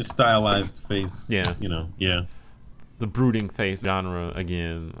 the stylized face. Yeah, yeah. The brooding face genre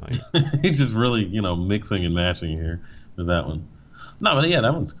again. Like He's just really mixing and matching here with that one. No, but yeah,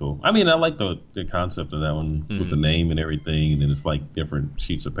 that one's cool. I mean, I like the concept of that one with the name and everything, and then it's like different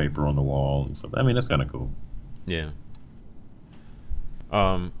sheets of paper on the wall and stuff. I mean, that's kind of cool. Yeah.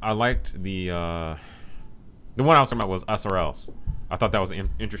 I liked the one I was talking about was Us or Else. I thought that was an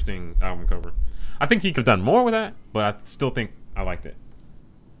interesting album cover. I think he could have done more with that, but I still think I liked it.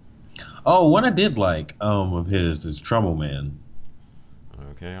 Oh, what I did like of his is Trouble Man.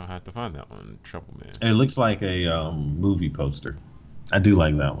 Okay, I'll have to find that one. Trouble Man. It looks like a movie poster. I do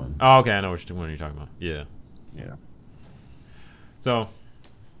like that one. Oh, okay, I know which one you're talking about. Yeah. Yeah. So,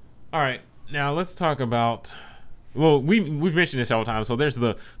 all right, now let's talk about. Well, we've mentioned this several times. So there's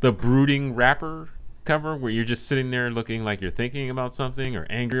the brooding rapper cover where you're just sitting there looking like you're thinking about something or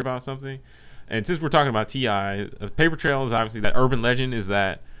angry about something. And since we're talking about T.I., Paper Trail is obviously that. Urban Legend is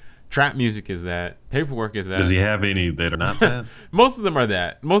that. Trap music is that. Paperwork is that. Does he have any that are not that? Most of them are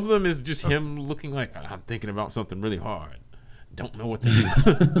that. Most of them is just him looking like I'm thinking about something really hard. Don't know what to do.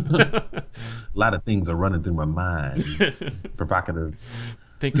 A lot of things are running through my mind. Provocative.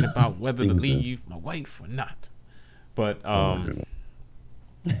 Thinking about whether to leave my wife or not. But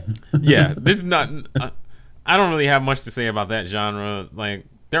yeah, this is not. I don't really have much to say about that genre. Like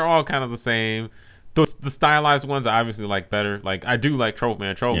they're all kind of the same. The stylized ones I obviously like better. Like I do like Trope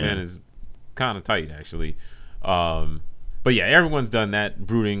Man. Trope Man is kind of tight actually. But yeah, everyone's done that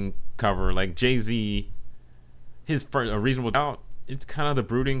brooding cover. Like Jay-Z, his first, A Reasonable Doubt. It's kind of the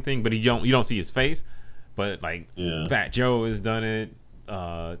brooding thing, but you don't see his face. But like Fat Joe has done it.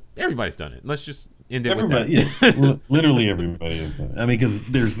 Everybody's done it. Let's just end it with that. Yeah, literally everybody has done it. I mean, because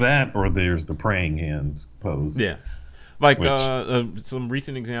there's that, or there's the praying hands pose. Yeah, like some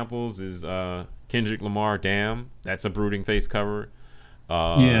recent examples is Kendrick Lamar, Damn. That's a brooding face cover.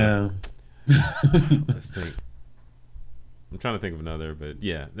 Yeah. Let's think. I'm trying to think of another, but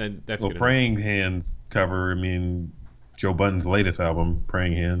yeah, that's well, Praying Hands cover. I mean, Joe Budden's latest album,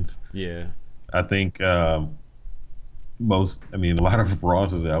 Praying Hands. Yeah. I think a lot of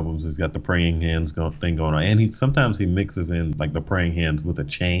Ross's albums has got the Praying Hands thing going on, and sometimes he mixes in like the Praying Hands with a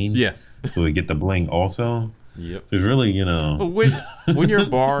chain. Yeah. So we get the bling also. Yep. There's really, But when your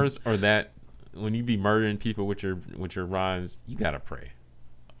bars are that, when you be murdering people with your rhymes, you gotta pray.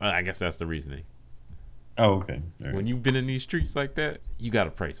 Well, I guess that's the reasoning. Oh, okay. Right. When you've been in these streets like that, you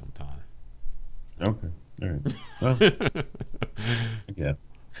gotta pray sometime. Okay. All right. Well, I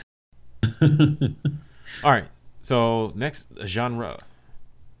guess. All right. So next genre.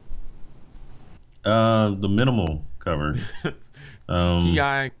 The minimal cover.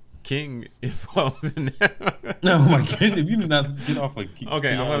 T.I. King involved in that. No, my God, if you did not get off of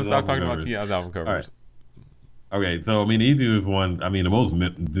okay, I'm gonna stop talking about T.I.'s album covers. All right. Okay, so I mean, the easiest one. I mean, the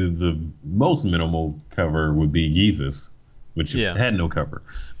most minimal cover would be Yeezus, which had no cover.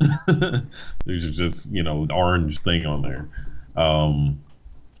 There's just the orange thing on there,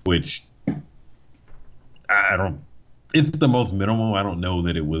 which I don't. It's the most minimal. I don't know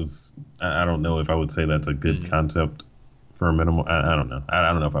that it was. I don't know if I would say that's a good concept for a minimal. I don't know. I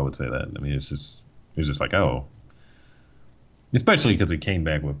don't know if I would say that. I mean, it's just like, oh, especially because it came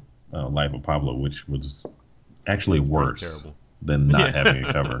back with Life of Pablo, which was actually worse than not having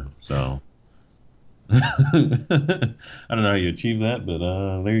a cover. So I don't know how you achieve that, but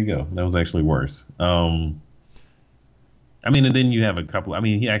there you go. That was actually worse. I mean, and then you have a couple. I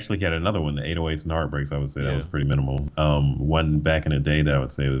mean, he actually had another one, the 808s and Heartbreaks. I would say that was pretty minimal. One back in the day that I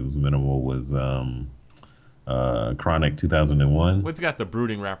would say was minimal was Chronic 2001. Well, it's got the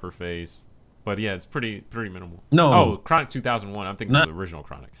brooding rapper face, but yeah, it's pretty minimal. No, Chronic 2001. I'm thinking of the original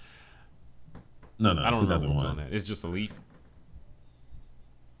Chronic. No, I don't 2001. remember what's on that. It's just a leaf.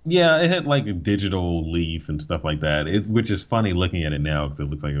 Yeah, it had like a digital leaf and stuff like that. Which is funny looking at it now because it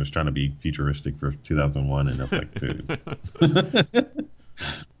looks like it was trying to be futuristic for 2001, and that's like, dude.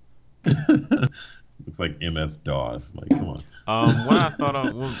 Looks like MS DOS. Like, come on. What I thought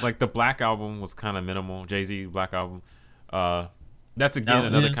of was like the Black album was kind of minimal. Jay-Z Black album. Uh, that's again Oh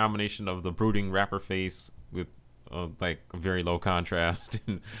another yeah. combination of the brooding rapper face with like a very low contrast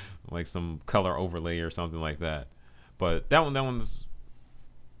and like some color overlay or something like that. But that one's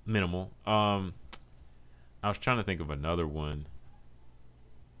minimal. I was trying to think of another one.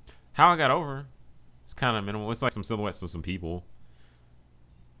 How I Got Over. It's kind of minimal. It's like some silhouettes of some people.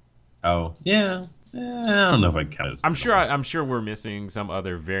 Oh yeah. Yeah, I don't know if I count it as I'm sure. minimal. I'm sure we're missing some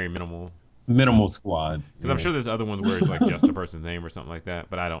other very minimal. It's Minimal Squad. Because I'm Yeah. sure there's other ones where it's like just a person's name or something like that,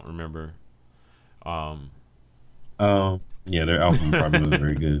 but I don't remember. Um, Yeah, their album probably wasn't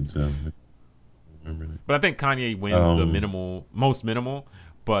very good, so I remember that. but I think Kanye wins the Um, most minimal.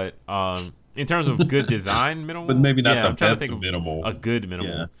 But in terms of good design, but minimal, maybe not yeah, the I'm trying to best think of of minimal. a good Yeah.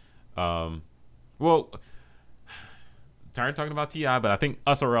 minimal. Um, well, tired of talking about Ti, but I think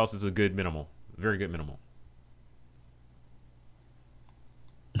Us or Else is a good minimal, very good minimal.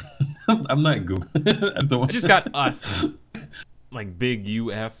 I'm not Google. That's the I one. just got Us, like big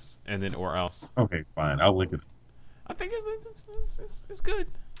US, and then or else. Okay, fine. I'll look at it. I think it's good.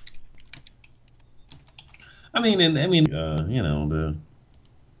 The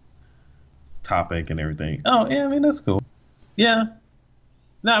topic and everything. Oh, yeah, I mean, that's cool. Yeah.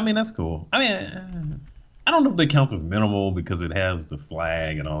 No, I mean, that's cool. I don't know if that counts as minimal because it has the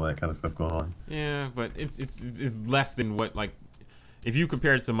flag and all that kind of stuff going on. Yeah, but it's less than what like if you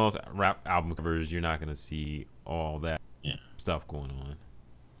compare it to most rap album covers, you're not gonna see all that Yeah. stuff going on.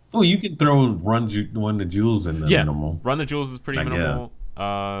 Oh, you could throw Run the Jewels in the Yeah, minimal. Run the Jewels is pretty I minimal.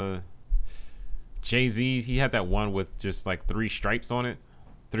 Jay-Z, he had that one with just like three stripes on it,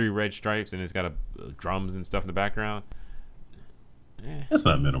 three red stripes, and it's got drums and stuff in the background. Eh, That's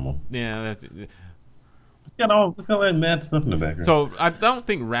not minimal. yeah, It's got like mad stuff in the background. so I don't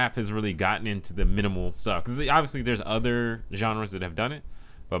think rap has really gotten into the minimal stuff because obviously there's other genres that have done it,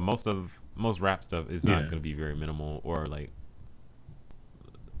 but most rap stuff is not Yeah. going to be very minimal or like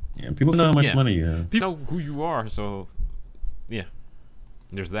Yeah, people know how much Yeah. money you have. people know who you are. So yeah,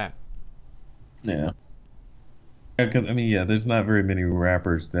 there's that. Yeah. Because there's not very many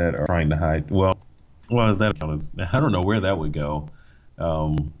rappers that are trying to hide. Well, that counts. I don't know where that would go.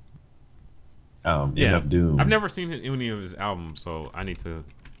 Yeah, MF Doom. I've never seen any of his albums, so I need to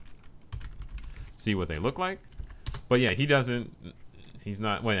see what they look like. But yeah, he doesn't. He's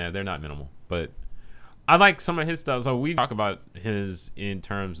not. Well, yeah, they're not minimal. But I like some of his stuff. So we talk about his in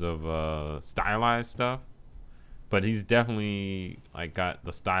terms of stylized stuff, but he's definitely like got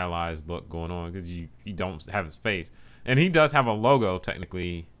the stylized look going on because you don't have his face, and he does have a logo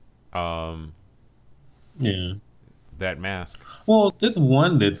technically. Yeah. That mask. Well, there's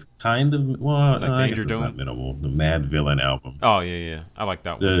one that's kind of Like I Danger guess it's Dome? not minimal. The Mad Villain album. Oh yeah, I like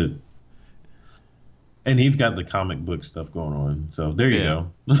that one. And he's got the comic book stuff going on. So there you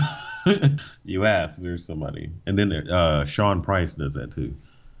go. You asked, there's somebody. And then Sean Price does that too.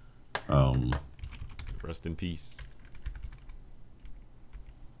 Rest in peace.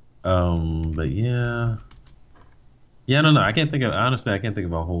 But yeah. Yeah, I don't know. Honestly, I can't think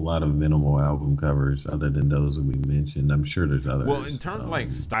of a whole lot of minimal album covers other than those that we mentioned. I'm sure there's others. Well, in terms of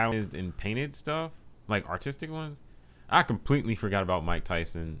like stylized and painted stuff, like artistic ones, I completely forgot about Mike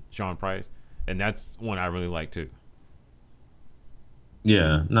Tyson, Sean Price, and that's one I really like too.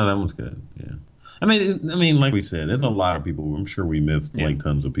 Yeah, no, that one's good. Yeah. Like we said, there's a lot of people. I'm sure we missed Yeah. like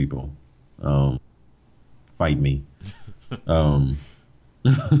tons of people. Fight me.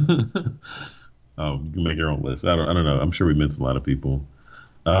 You can make your own list. I don't know. I'm sure we missed a lot of people.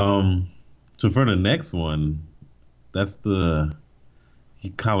 So for the next one, that's you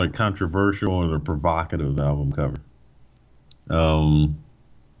call it controversial or the provocative album cover.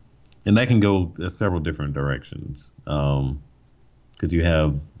 And that can go several different directions. Because you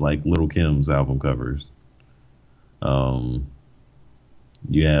have like Little Kim's album covers.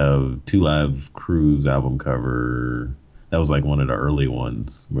 You have Two Live Crew's album cover. That was like one of the early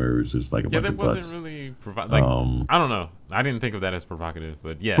ones where it was just like a Yeah, bunch that of wasn't butts. really like I don't know. I didn't think of that as provocative,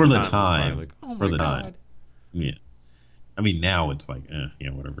 but yeah, For at the it was probably time. like, oh For my the god. time. Yeah. Now it's like, yeah,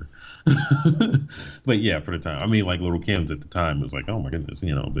 whatever. But yeah, for the time. Like Little Kim's at the time was like, oh my goodness,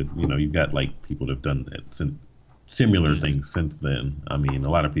 but you've got like people that have done that similar things since then. A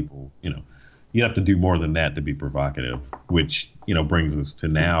lot of people, you have to do more than that to be provocative, which, brings us to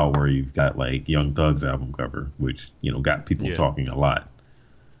now where you've got like Young Thug's album cover, which, got people Yeah. talking a lot.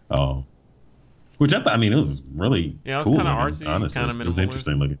 Which I thought, it was really Yeah, it was cool kinda looking, artsy, honestly. kinda It was minimalist.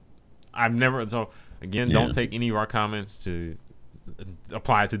 interesting looking. I've never again, Yeah. don't take any of our comments to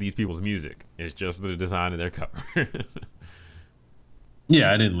apply to these people's music. It's just the design of their cover.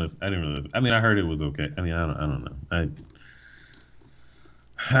 Yeah, I didn't listen. I didn't really listen. I mean, I heard it was okay. I mean, I don't know.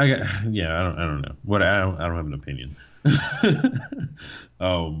 Yeah, I don't know. I don't have an opinion.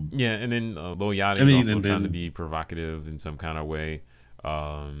 um, Yeah, and then Lil Yachty I is mean, also and trying to then be provocative in some kind of way.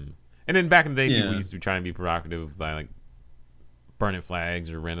 And then back in the day, people yeah, used to try and be provocative by like burning flags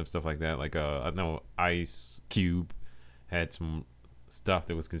or random stuff like that. Like I know Ice Cube had some stuff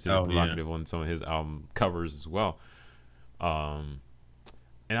that was considered oh yeah, provocative on some of his album covers as well. Um,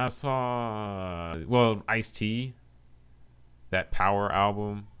 and I saw Ice T, that Power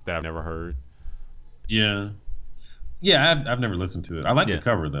album that I've never heard. yeah, yeah. I've never listened to it. I like the Yeah.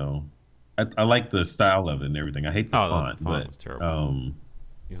 cover though. I like the style of it and everything. I hate the Oh, the font, font but was terrible. um,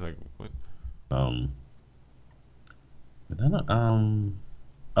 He's like, what? um, but I don't,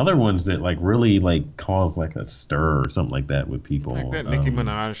 other ones that like really like cause like a stir or something like that with Like people. that Nicki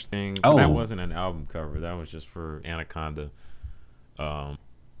Minaj thing. That Oh wasn't an album cover. That was just for Anaconda. Um,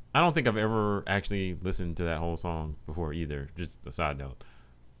 I don't think I've ever actually listened to that whole song before either. Just a side note.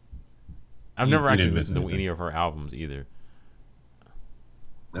 I've never you actually didn't listen listened to to any anything. of her albums either.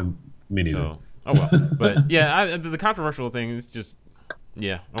 Me neither. So, oh well. But yeah, the controversial thing is just,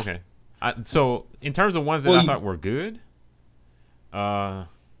 yeah, okay. So in terms of ones that Well, I thought were good, uh,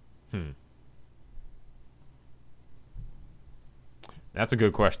 hmm, that's a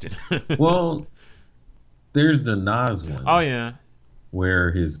good question. well, there's the Nas one Oh yeah,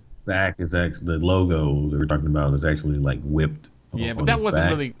 where his back is actually the logo that we're talking about is actually like whipped yeah, but on that his wasn't back.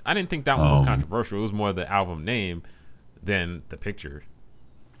 really. I didn't think that one was Um, controversial. It was more the album name than the picture.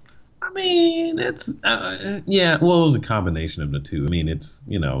 I mean, it's yeah. Well, it was a combination of the two. I mean, it's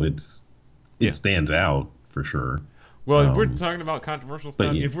it Yeah. stands out for sure. Well, if we're Um, talking about controversial but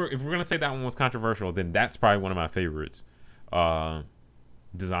stuff, yeah, if we're gonna say that one was controversial, then that's probably one of my favorites, uh,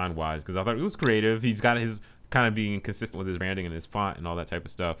 design wise, because I thought it was creative. He's got his kind of being consistent with his branding and his font and all that type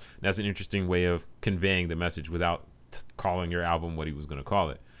of stuff. That's an interesting way of conveying the message without calling your album what he was gonna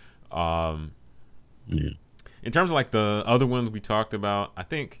call it. Um, yeah. in terms of like the other ones we talked about,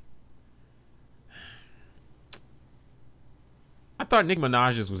 I thought Nicki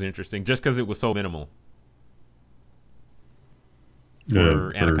Minaj's was interesting just because it was so minimal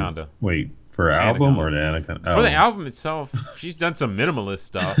for For Anaconda. for album Anaconda. or the Anaconda? For the Oh, album itself, she's done some minimalist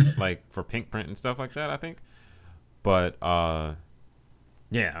stuff, like for Pink Print and stuff like that, I think. But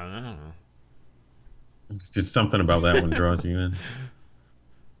yeah, I don't know. it's just something about that one draws you in.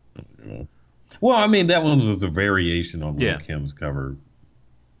 Yeah. Well, I mean, that one was a variation on Lil Yeah, Kim's cover.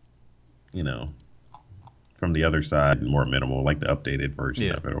 You know, from the other side, more minimal, like the updated version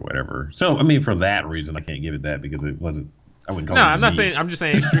yeah. of it or whatever. So, I mean, for that reason, I can't give it that because it wasn't. I wouldn't call No, it I'm not saying. unique. I'm just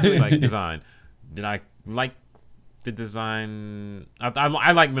saying strictly like design. Did I like the design?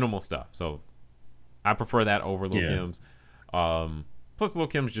 I like minimal stuff, so I prefer that over Lil Yeah. Kim's. Plus, Lil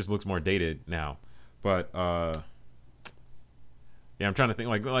Kim's just looks more dated now. But yeah, I'm trying to think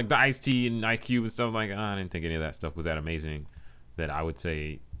like the Ice T and Ice Cube and stuff. Like I didn't think any of that stuff was that amazing. That I would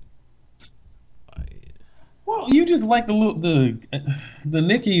say. I, Well, you just like the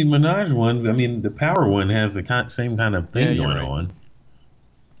Nicki Minaj one. I mean, the Power one has the same kind of yeah, thing you're going right. on.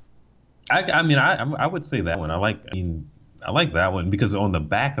 I mean, I would say that one. I like that one because on the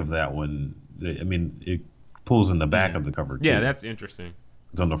back of that one, I mean, it pulls in the back Mm. of the cover Yeah, too. that's interesting.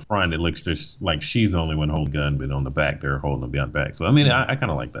 'Cause on the front, it looks just like she's the only one holding the gun, but on the back, they're holding the gun back. So I mean, Mm. I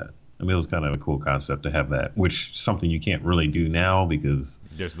kind of like that. I mean, it was kind of a cool concept to have that, which something you can't really do now because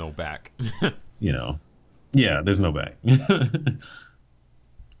There's no back. you know, yeah, there's no back.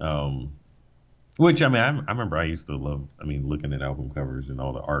 um, which I mean, I remember I used to love. I mean, looking at album covers and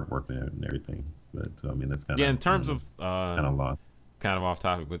all the artwork and everything. But I mean, that's kind Yeah, of in terms of it's kind of lost. kind of off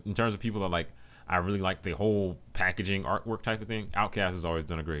topic, but in terms of people that like, I really like the whole packaging artwork type of thing. Outkast has always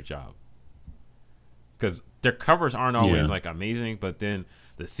done a great job because their covers aren't always Yeah, like amazing, but then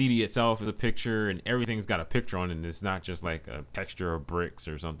the CD itself is a picture and everything's got a picture on it, and it's not just like a texture of bricks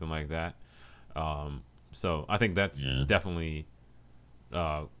or something like that. Um, so I think that's yeah, definitely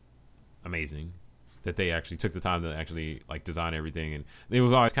uh, amazing that they actually took the time to actually like design everything, and it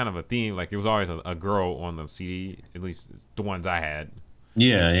was always kind of a theme. Like it was always a girl on the CD, at least the ones I had.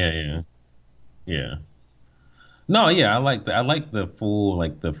 yeah. Yeah. No, yeah, I like the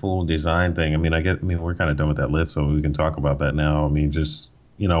full design thing. I mean, I mean we're kind of done with that list, so we can talk about that now. I mean, just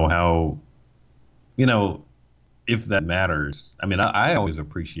how you know if that matters. I mean, I always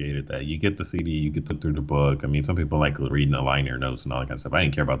appreciated that. You get the CD, you get through the book. I mean, some people like reading the liner notes and all that kind of stuff. I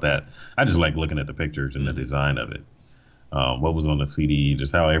didn't care about that. I just like looking at the pictures and the design of it. What was on the CD,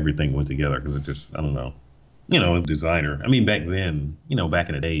 just how everything went together. Because it just, I don't know. a designer. I mean, back then, back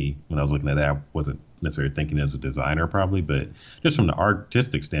in the day when I was looking at that, I wasn't necessarily thinking as a designer probably, but just from the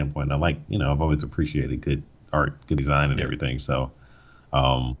artistic standpoint, I like, I've always appreciated good art, good design and Yeah. everything. So,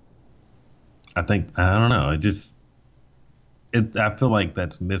 um, I think, I don't know, I feel like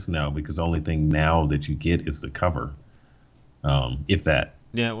that's missed now because the only thing now that you get is the cover, if that.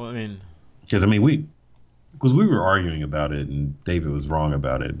 Yeah. Well, I mean, Because, I mean, because we were arguing about it and David was wrong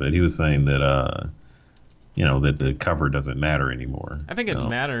about it, but he was saying that, that the cover doesn't matter anymore. I think it So,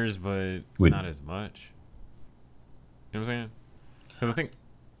 matters, but with, not as much. You know what I'm saying? Because I think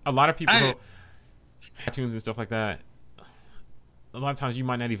a lot of people I, go cartoons and stuff like that. A lot of times you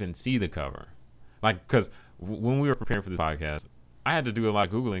might not even see the cover. Like, because when we were preparing for this podcast, I had to do a lot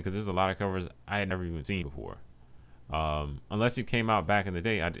of Googling because there's a lot of covers I had never even seen before. Unless it came out back in the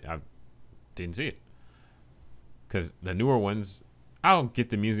day, I didn't see it. Because the newer ones, I'll get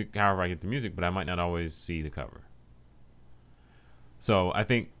the music however I get the music, but I might not always see the cover. So I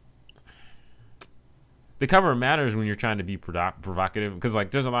think the cover matters when you're trying to be provocative. Because,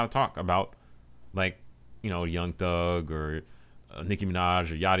 like, there's a lot of talk about, like, Young Thug or Nicki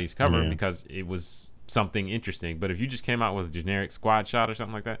Minaj or Yachty's cover yeah. because it was something interesting. But if you just came out with a generic squad shot or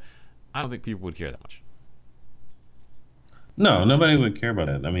something like that, I don't think people would care that much. No, nobody would care about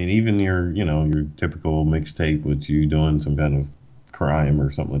it. I mean, even your typical mixtape with you doing some kind of crime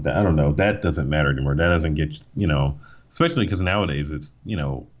or something like that. I don't know. That doesn't matter anymore. That doesn't get, especially because nowadays it's,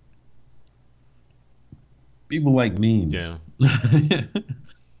 people like memes. Yeah.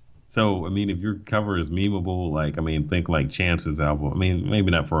 So, I mean, if your cover is memeable, like, I mean, think like Chance's album. I mean,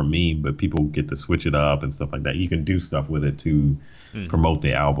 maybe not for a meme, but people get to switch it up and stuff like that. You can do stuff with it to Hmm. promote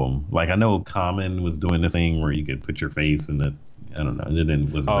the album. Like, I know Common was doing this thing where you could put your face in it. I don't know.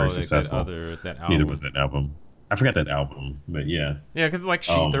 Wasn't very Oh, like successful. that Neither album. was that album. I forgot that album, but yeah. Yeah, because like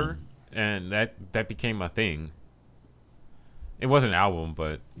Sheether, Um, and that became a thing. It wasn't an album,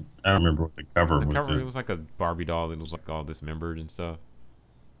 but I don't remember what the cover the was. cover it was like a Barbie doll that was like all dismembered and stuff.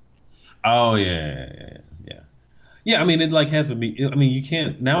 Oh yeah, yeah. Yeah, I mean, it like has to be. I mean, you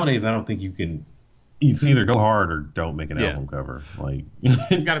can't nowadays. I don't think you can. You can either go hard or don't make an Yeah, album cover. Like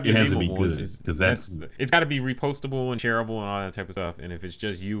it's got to be it has to be memeable. good because that's It's got to be repostable and shareable and all that type of stuff. And if it's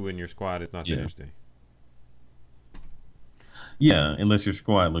just you and your squad, it's not that yeah, interesting. yeah. Unless your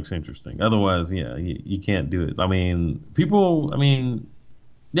squad looks interesting, otherwise, yeah, you can't do it. I mean, people. I mean,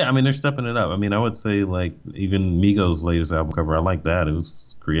 yeah. I mean, they're stepping it up. I mean, I would say like even Migos' latest album cover. I like that. It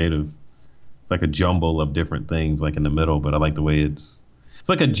was creative. It's like a jumble of different things, like in the middle. But I like the way it's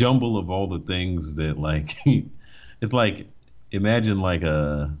like a jumble of all the things that like it's like imagine like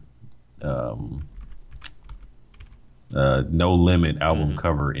um, No Limit album Hmm.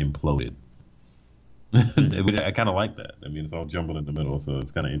 cover imploded. Hmm. I kind of like that. I mean, it's all jumbled in the middle, so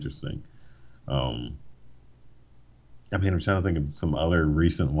it's kind of interesting. Um, I mean, I'm trying to think of some other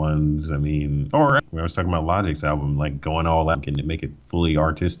recent ones. I mean, or when I was talking about Logic's album, like going all out, can make it fully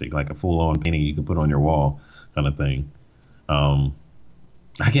artistic, like a full-on painting you can put on your wall, kind of thing. Um,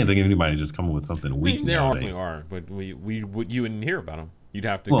 I can't think of anybody just coming with something I weak mean, there nowadays. definitely are, but you wouldn't hear about them. You'd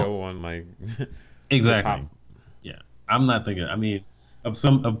have to Well, go on like the exactly. pop. Yeah, I'm not thinking. I mean,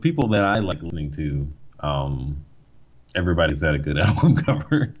 of people that I like listening to, everybody's had a good album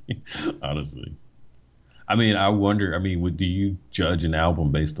cover. Honestly, I mean, I wonder. I mean, do you judge an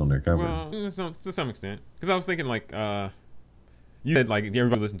album based on their cover? Well, to some extent, because I was thinking like you said like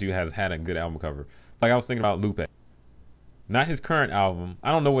everybody listened to has had a good album cover. Like I was thinking about Lupe, not his current album.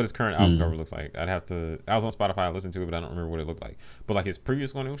 I don't know what his current album Mm. cover looks like. I'd have to. I was on Spotify, I listened to it, but I don't remember what it looked like. But like his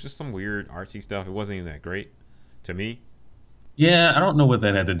previous one, it was just some weird artsy stuff. It wasn't even that great to me. Yeah, I don't know what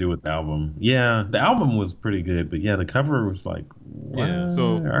that had to do with the album. Yeah, the album was pretty good, but yeah, the cover was like, what? Yeah. So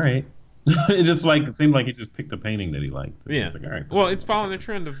All right. It just like it seemed like he just picked a painting that he liked. And yeah. it's like, all right, put Well, that it's on following the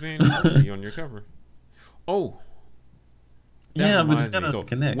trend of being artsy on your cover. Oh, that Yeah, but it's reminds me. gotta So one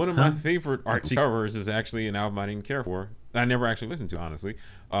connect, of my huh? favorite artsy covers is actually an album I didn't care for. I never actually listened to, honestly.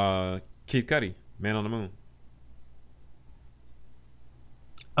 Kid Cudi, Man on the Moon.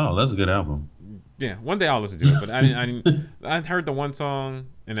 Oh, that's a good album. Yeah, one day I'll listen to it, but I didn't. I didn't. I heard the one song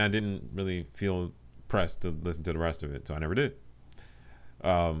and I didn't really feel pressed to listen to the rest of it, so I never did.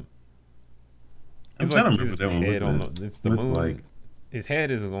 Um, I'm it's trying like to remember his what that one head on the. It's the looked like. moon. His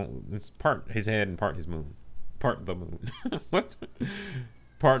head is on. It's part his head and part his moon. Part the moon. What?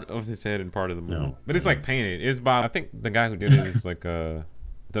 Part of his head and part of the moon. No. But it's like painted. It's by I think the guy who did it is like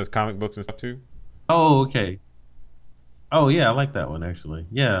does comic books and stuff too. Oh, okay. Oh, yeah, I like that one actually.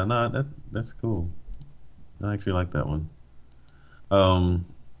 Yeah, no, that's cool. I actually like that one. Um,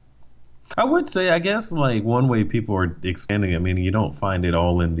 I would say, I guess, like one way people are expanding. I mean, you don't find it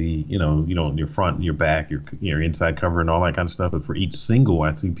all in the, you don't your front, your back, your inside cover, and all that kind of stuff. But for each single,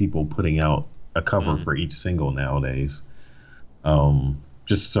 I see people putting out a cover Mm. for each single nowadays,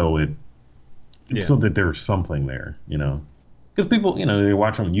 just Yeah. so that there's something there, because people, they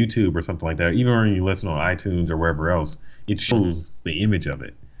watch on YouTube or something like that. Even when you listen on iTunes or wherever else, it Hmm. shows the image of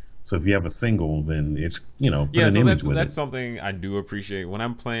it. So if you have a single, then it's, put Yeah, an so image that's with it. that's something I do appreciate when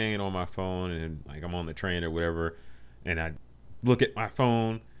I'm playing it on my phone and like I'm on the train or whatever, and I look at my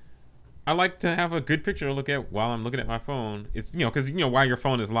phone. I like to have a good picture to look at while I'm looking at my phone. It's because while your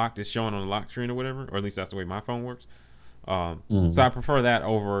phone is locked, it's showing on the lock screen or whatever, or at least that's the way my phone works. So Mm. I prefer that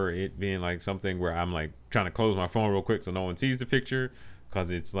over it being like something where I'm like trying to close my phone real quick so no one sees the picture, because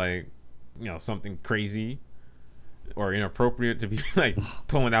it's like something crazy or inappropriate to be like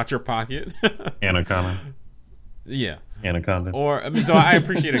pulling out your pocket. Anaconda, Yeah. anaconda. Or I mean, so I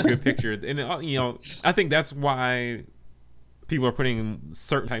appreciate a good picture, and I think that's why people are putting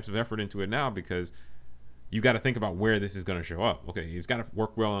certain types of effort into it now, because you got to think about where this is going to show up. Okay, it's got to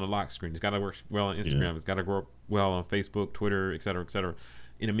work well on a lock screen. It's got to work well on Yeah, Instagram. It's got to work well on Facebook, Twitter, et cetera,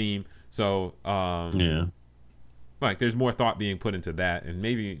 in a meme. So, yeah. like, there's more thought being put into that, and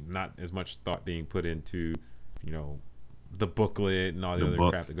maybe not as much thought being put into, you know, the booklet and all the The other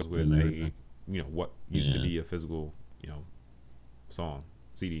book crap that goes with and a, everything. what used to Yeah, be a physical, you know, song,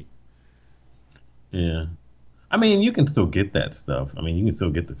 CD. yeah. I mean, you can still get that stuff. I mean, you can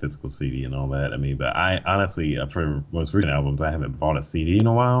still get the physical CD and all that. I mean, but I honestly, for most recent albums, I haven't bought a CD in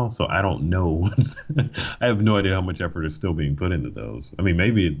a while, so I don't know. I have no idea how much effort is still being put into those. I mean,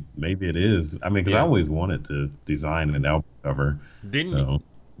 maybe it is. I mean, because I Yeah. always wanted to design an album cover. Didn't So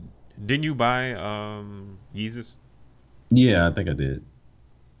didn't you buy Yeezus? yeah, I think I did.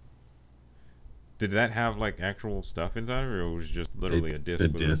 Did that have like actual stuff inside, or it was just It literally a disc a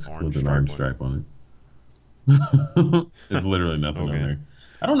with an disc orange with an stripe orange on stripe on it. There's literally nothing on Okay. there.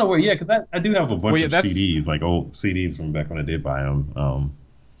 I don't know where. Yeah, because I do have a Well, bunch yeah, of that's CDs, like old CDs from back when I did buy them.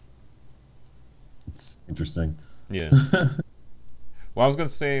 It's interesting. yeah. Well, I was gonna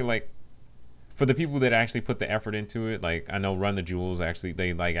say like for the people that actually put the effort into it, like I know Run the Jewels actually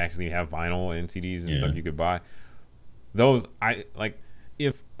they like actually have vinyl and CDs and Yeah. stuff you could buy. Those I like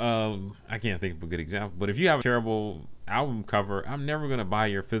if I can't think of a good example, but if you have a terrible album cover, I'm never gonna buy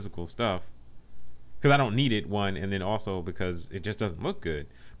your physical stuff because I don't need it, one, and then also because it just doesn't look good.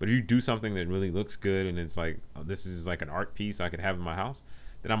 But if you do something that really looks good and it's like this is like an art piece I could have in my house,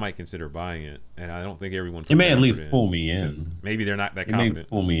 then I might consider buying it. And I don't think everyone It puts may that at effort least in pull me because in. maybe they're not that It may confident.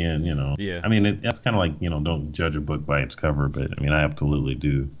 pull me in. Yeah, I mean, that's kind of like, don't judge a book by its cover, but I mean, I absolutely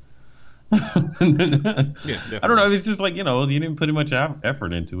do. yeah, I don't definitely. know. It's just like, you didn't put much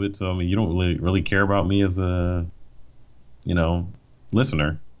effort into it. So, I mean, you don't really care about me as a, you know,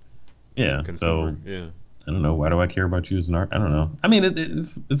 listener. As a Yeah. consumer, So, yeah, I don't know. Why do I care about you as an art? I don't know. I mean,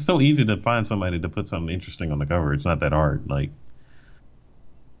 it's so easy to find somebody to put something interesting on the cover. It's not that hard. Like,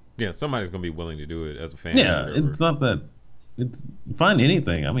 yeah. Somebody's gonna be willing to do it as a fan or yeah, whatever. it's not that. It's find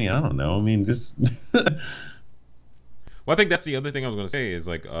anything. I mean, I don't know. I mean, just Well, I think that's the other thing I was gonna say is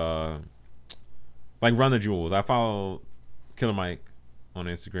like Run the Jewels. I follow Killer Mike on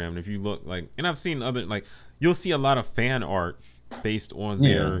Instagram, and if you look like, and I've seen other like, you'll see a lot of fan art based on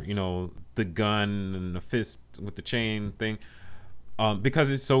yeah, their, the gun and the fist with the chain thing, because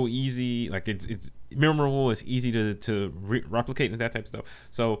it's so easy. Like it's memorable. It's easy to replicate and that type of stuff.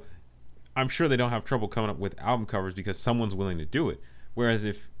 So I'm sure they don't have trouble coming up with album covers because someone's willing to do it. Whereas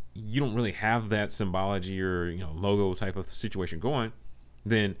if you don't really have that symbology or logo type of situation going,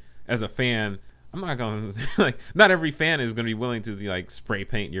 then as a fan, I'm not gonna like not every fan is gonna be willing to like spray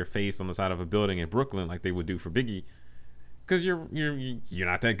paint your face on the side of a building in Brooklyn like they would do for Biggie because you're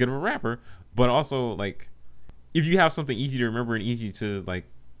not that good of a rapper. But also like if you have something easy to remember and easy to like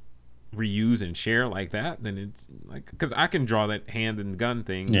reuse and share like that, then it's like because I can draw that hand and gun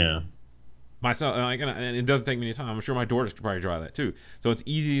thing yeah. myself like and it doesn't take me any time. I'm sure my daughters could probably draw that too, so it's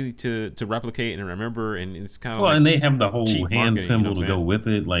easy to replicate and remember, and it's kind of Well, like and they have the whole cheap hand marketing, you know symbol what to I'm go saying? with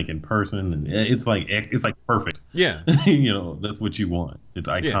it, like in person, and it's like perfect. Yeah, That's what you want. It's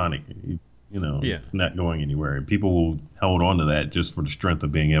yeah, iconic. It's yeah, it's not going anywhere, and people will hold on to that just for the strength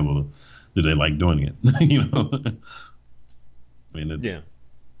of being able to. Do they like doing it? I mean, it's yeah.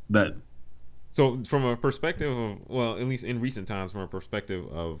 that. So from a perspective of, well, at least in recent times, from a perspective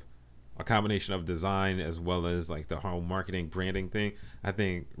of a combination of design as well as like the whole marketing branding thing, I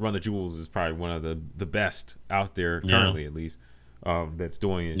think Run the Jewels is probably one of the best out there Yeah, currently, at least, that's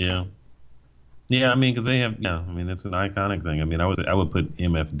doing it. yeah, Yeah, I mean, because they have, yeah, I mean, it's an iconic thing. I mean, I would put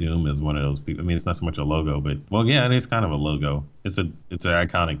MF Doom as one of those people. I mean, it's not so much a logo, but well, yeah, it is kind of a logo. It's an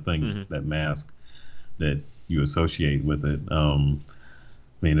iconic thing, Hmm. that mask that you associate with it. I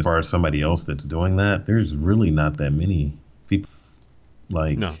mean, as far as somebody else that's doing that, there's really not that many people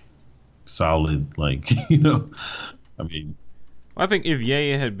like No, solid, like I mean, I think if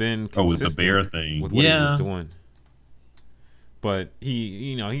Ye had been oh, with the bear consistent thing, with what he was yeah, doing, but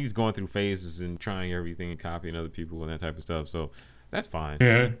he's going through phases and trying everything and copying other people and that type of stuff. So that's fine.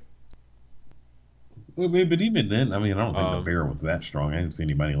 yeah. Well, but even then, I mean, I don't think the Um, bear was that strong. I didn't see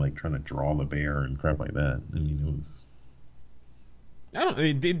anybody like trying to draw the bear and crap like that. I mean, it was, I don't.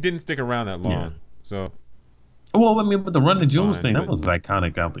 It didn't stick around that yeah. long, so Well, I mean, but the Run the that's Jewels fine. thing, that But was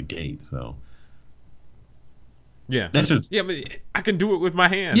iconic out the gate. So yeah, that's just, yeah, but I can do it with my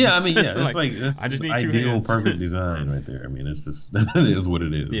yeah. hands. I mean, yeah, it's Like like that's I just need two ideal, hands. perfect design right there. I mean, it's just it is what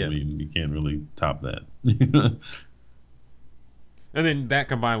it is. I Yeah, mean, you can't really top that. and then that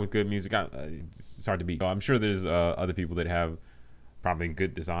combined with good music, it's hard to beat. I'm sure there's other people that have probably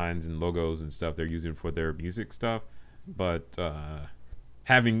good designs and logos and stuff they're using for their music stuff, but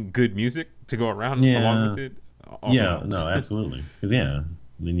having good music to go around along Yeah, with it also yeah, helps. no, absolutely. Because yeah,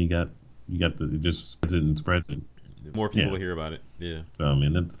 then you got the, it just spreads it and spreads it. More people Yeah. will hear about it. Yeah. So I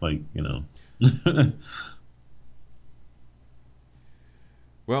mean, it's like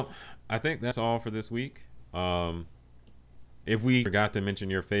Well, I think that's all for this week. Um, if we forgot to mention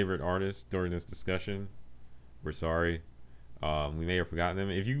your favorite artist during this discussion, we're sorry. We may have forgotten them.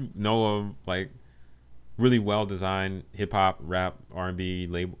 If you know of like really well designed hip hop, rap, R&B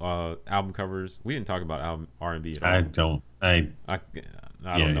label album covers, we didn't talk about album R&B at I all. don't, I I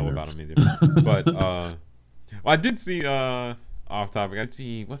yeah, don't know either. about them either. But well, I did see off topic. I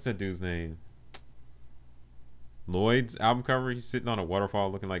see what's that dude's name? Lloyd's album cover. He's sitting on a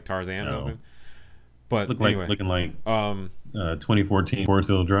waterfall looking like Tarzan or No, something. But anyway, looking like um, 2014 Forest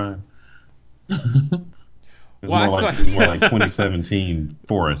Hill Drive. well, I saw. It's more like 2017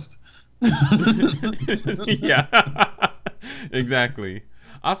 Forest. Yeah, exactly.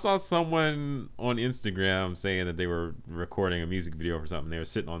 I saw someone on Instagram saying that they were recording a music video for something. They were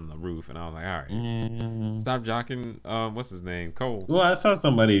sitting on the roof, and I was like, all right, Mm. stop jocking. What's his name? Cole. Well, I saw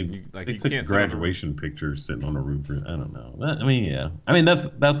somebody. They You took can't sit on the roof. graduation pictures sitting on a roof. I don't know. I mean, yeah. I mean, that's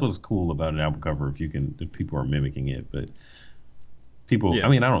what's cool about an album cover if people are mimicking it. But people, I Yeah,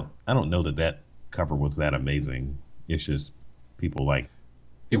 mean, I don't know that cover was that amazing. It's just people like it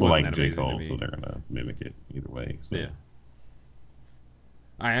people wasn't like that J. amazing to Cole, so me. they're gonna mimic it either way. So, Yeah,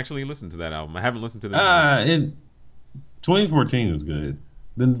 I actually listened to that album. I haven't listened to the new one. in 2014 was good.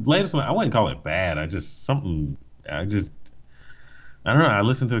 The latest one, I wouldn't call it bad. I just, I don't know. I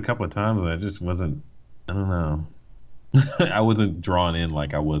listened to it a couple of times and I just wasn't. I don't know. I wasn't drawn in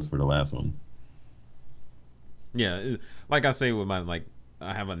like I was for the last one. Yeah, like I say with my like,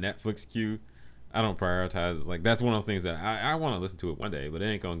 I have a Netflix queue. I don't prioritize. Like that's one of those things that I want to listen to it one day, but it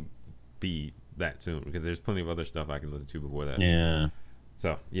ain't gonna be that soon because there's plenty of other stuff I can listen to before that. Yeah.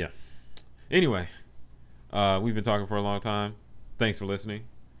 So yeah. Anyway, we've been talking for a long time. Thanks for listening.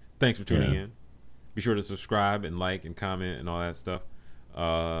 Thanks for tuning Yeah. in. Be sure to subscribe and like and comment and all that stuff.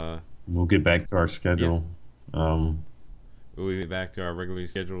 Uh, We'll get back to our yeah, schedule. Um, we'll be back to our regularly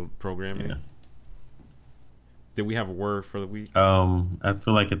scheduled yeah. programming. Did we have a word for the week? I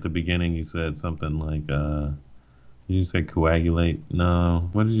feel like at the beginning you said something like, did you say coagulate? No.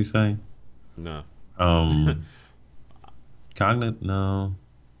 What did you say? No. Um, cognate? No.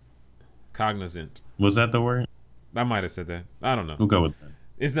 Cognizant. Was that the word? I might have said that. I don't know. We'll go with that.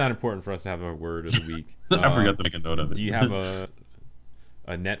 It's not important for us to have a word of the week. I forgot to make a note of it. Do you have a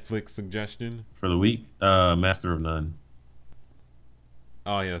Netflix suggestion? For the week? Master of None.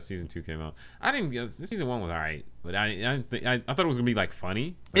 Oh yeah, season 2 came out. I didn't guess season 1 was alright, but I didn't think I thought it was gonna be like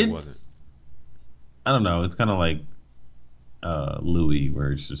funny, but it wasn't. It's, I don't know. It's kind of like Louis,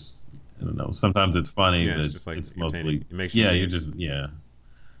 where it's just, I don't know. Sometimes it's funny, Yeah, but it's just like it's entertaining. mostly, It makes you yeah, you're think. just, yeah.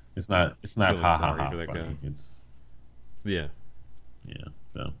 It's not Feeling ha ha sorry ha for that guy. funny. It's, Yeah, yeah.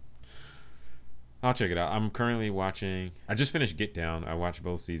 So, I'll check it out. I'm currently watching. I just finished Get Down. I watched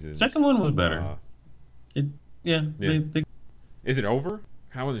both seasons. second one was better. Uh, It, yeah, yeah. they Is it over?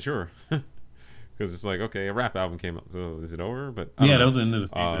 I wasn't sure. Because it's like, okay, a rap album came out, so is it over? But I yeah, don't that know. was the end of the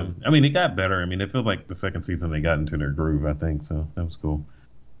season. Um, I mean, it got better. I mean, it felt like the second season they got into their groove. I think so. That was cool.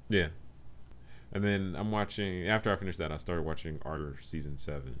 yeah. And then I'm watching. After I finished that, I started watching Archer season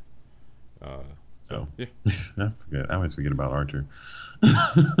 7. So So, yeah, I always forget about Archer.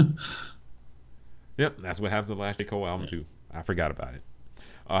 yep. That's what happened to the last J Cole album Yeah. too. I forgot about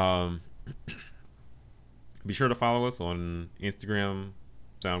it. Um, be sure to follow us on Instagram,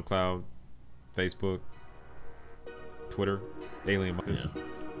 SoundCloud, Facebook, Twitter, Alien Muffin. Yeah.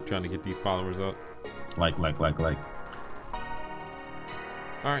 Trying to get these followers up. Like.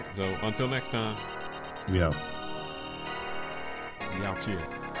 All right, so until next time, We out. we out here.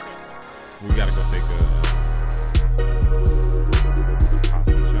 We gotta go take a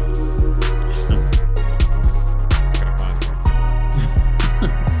pasta.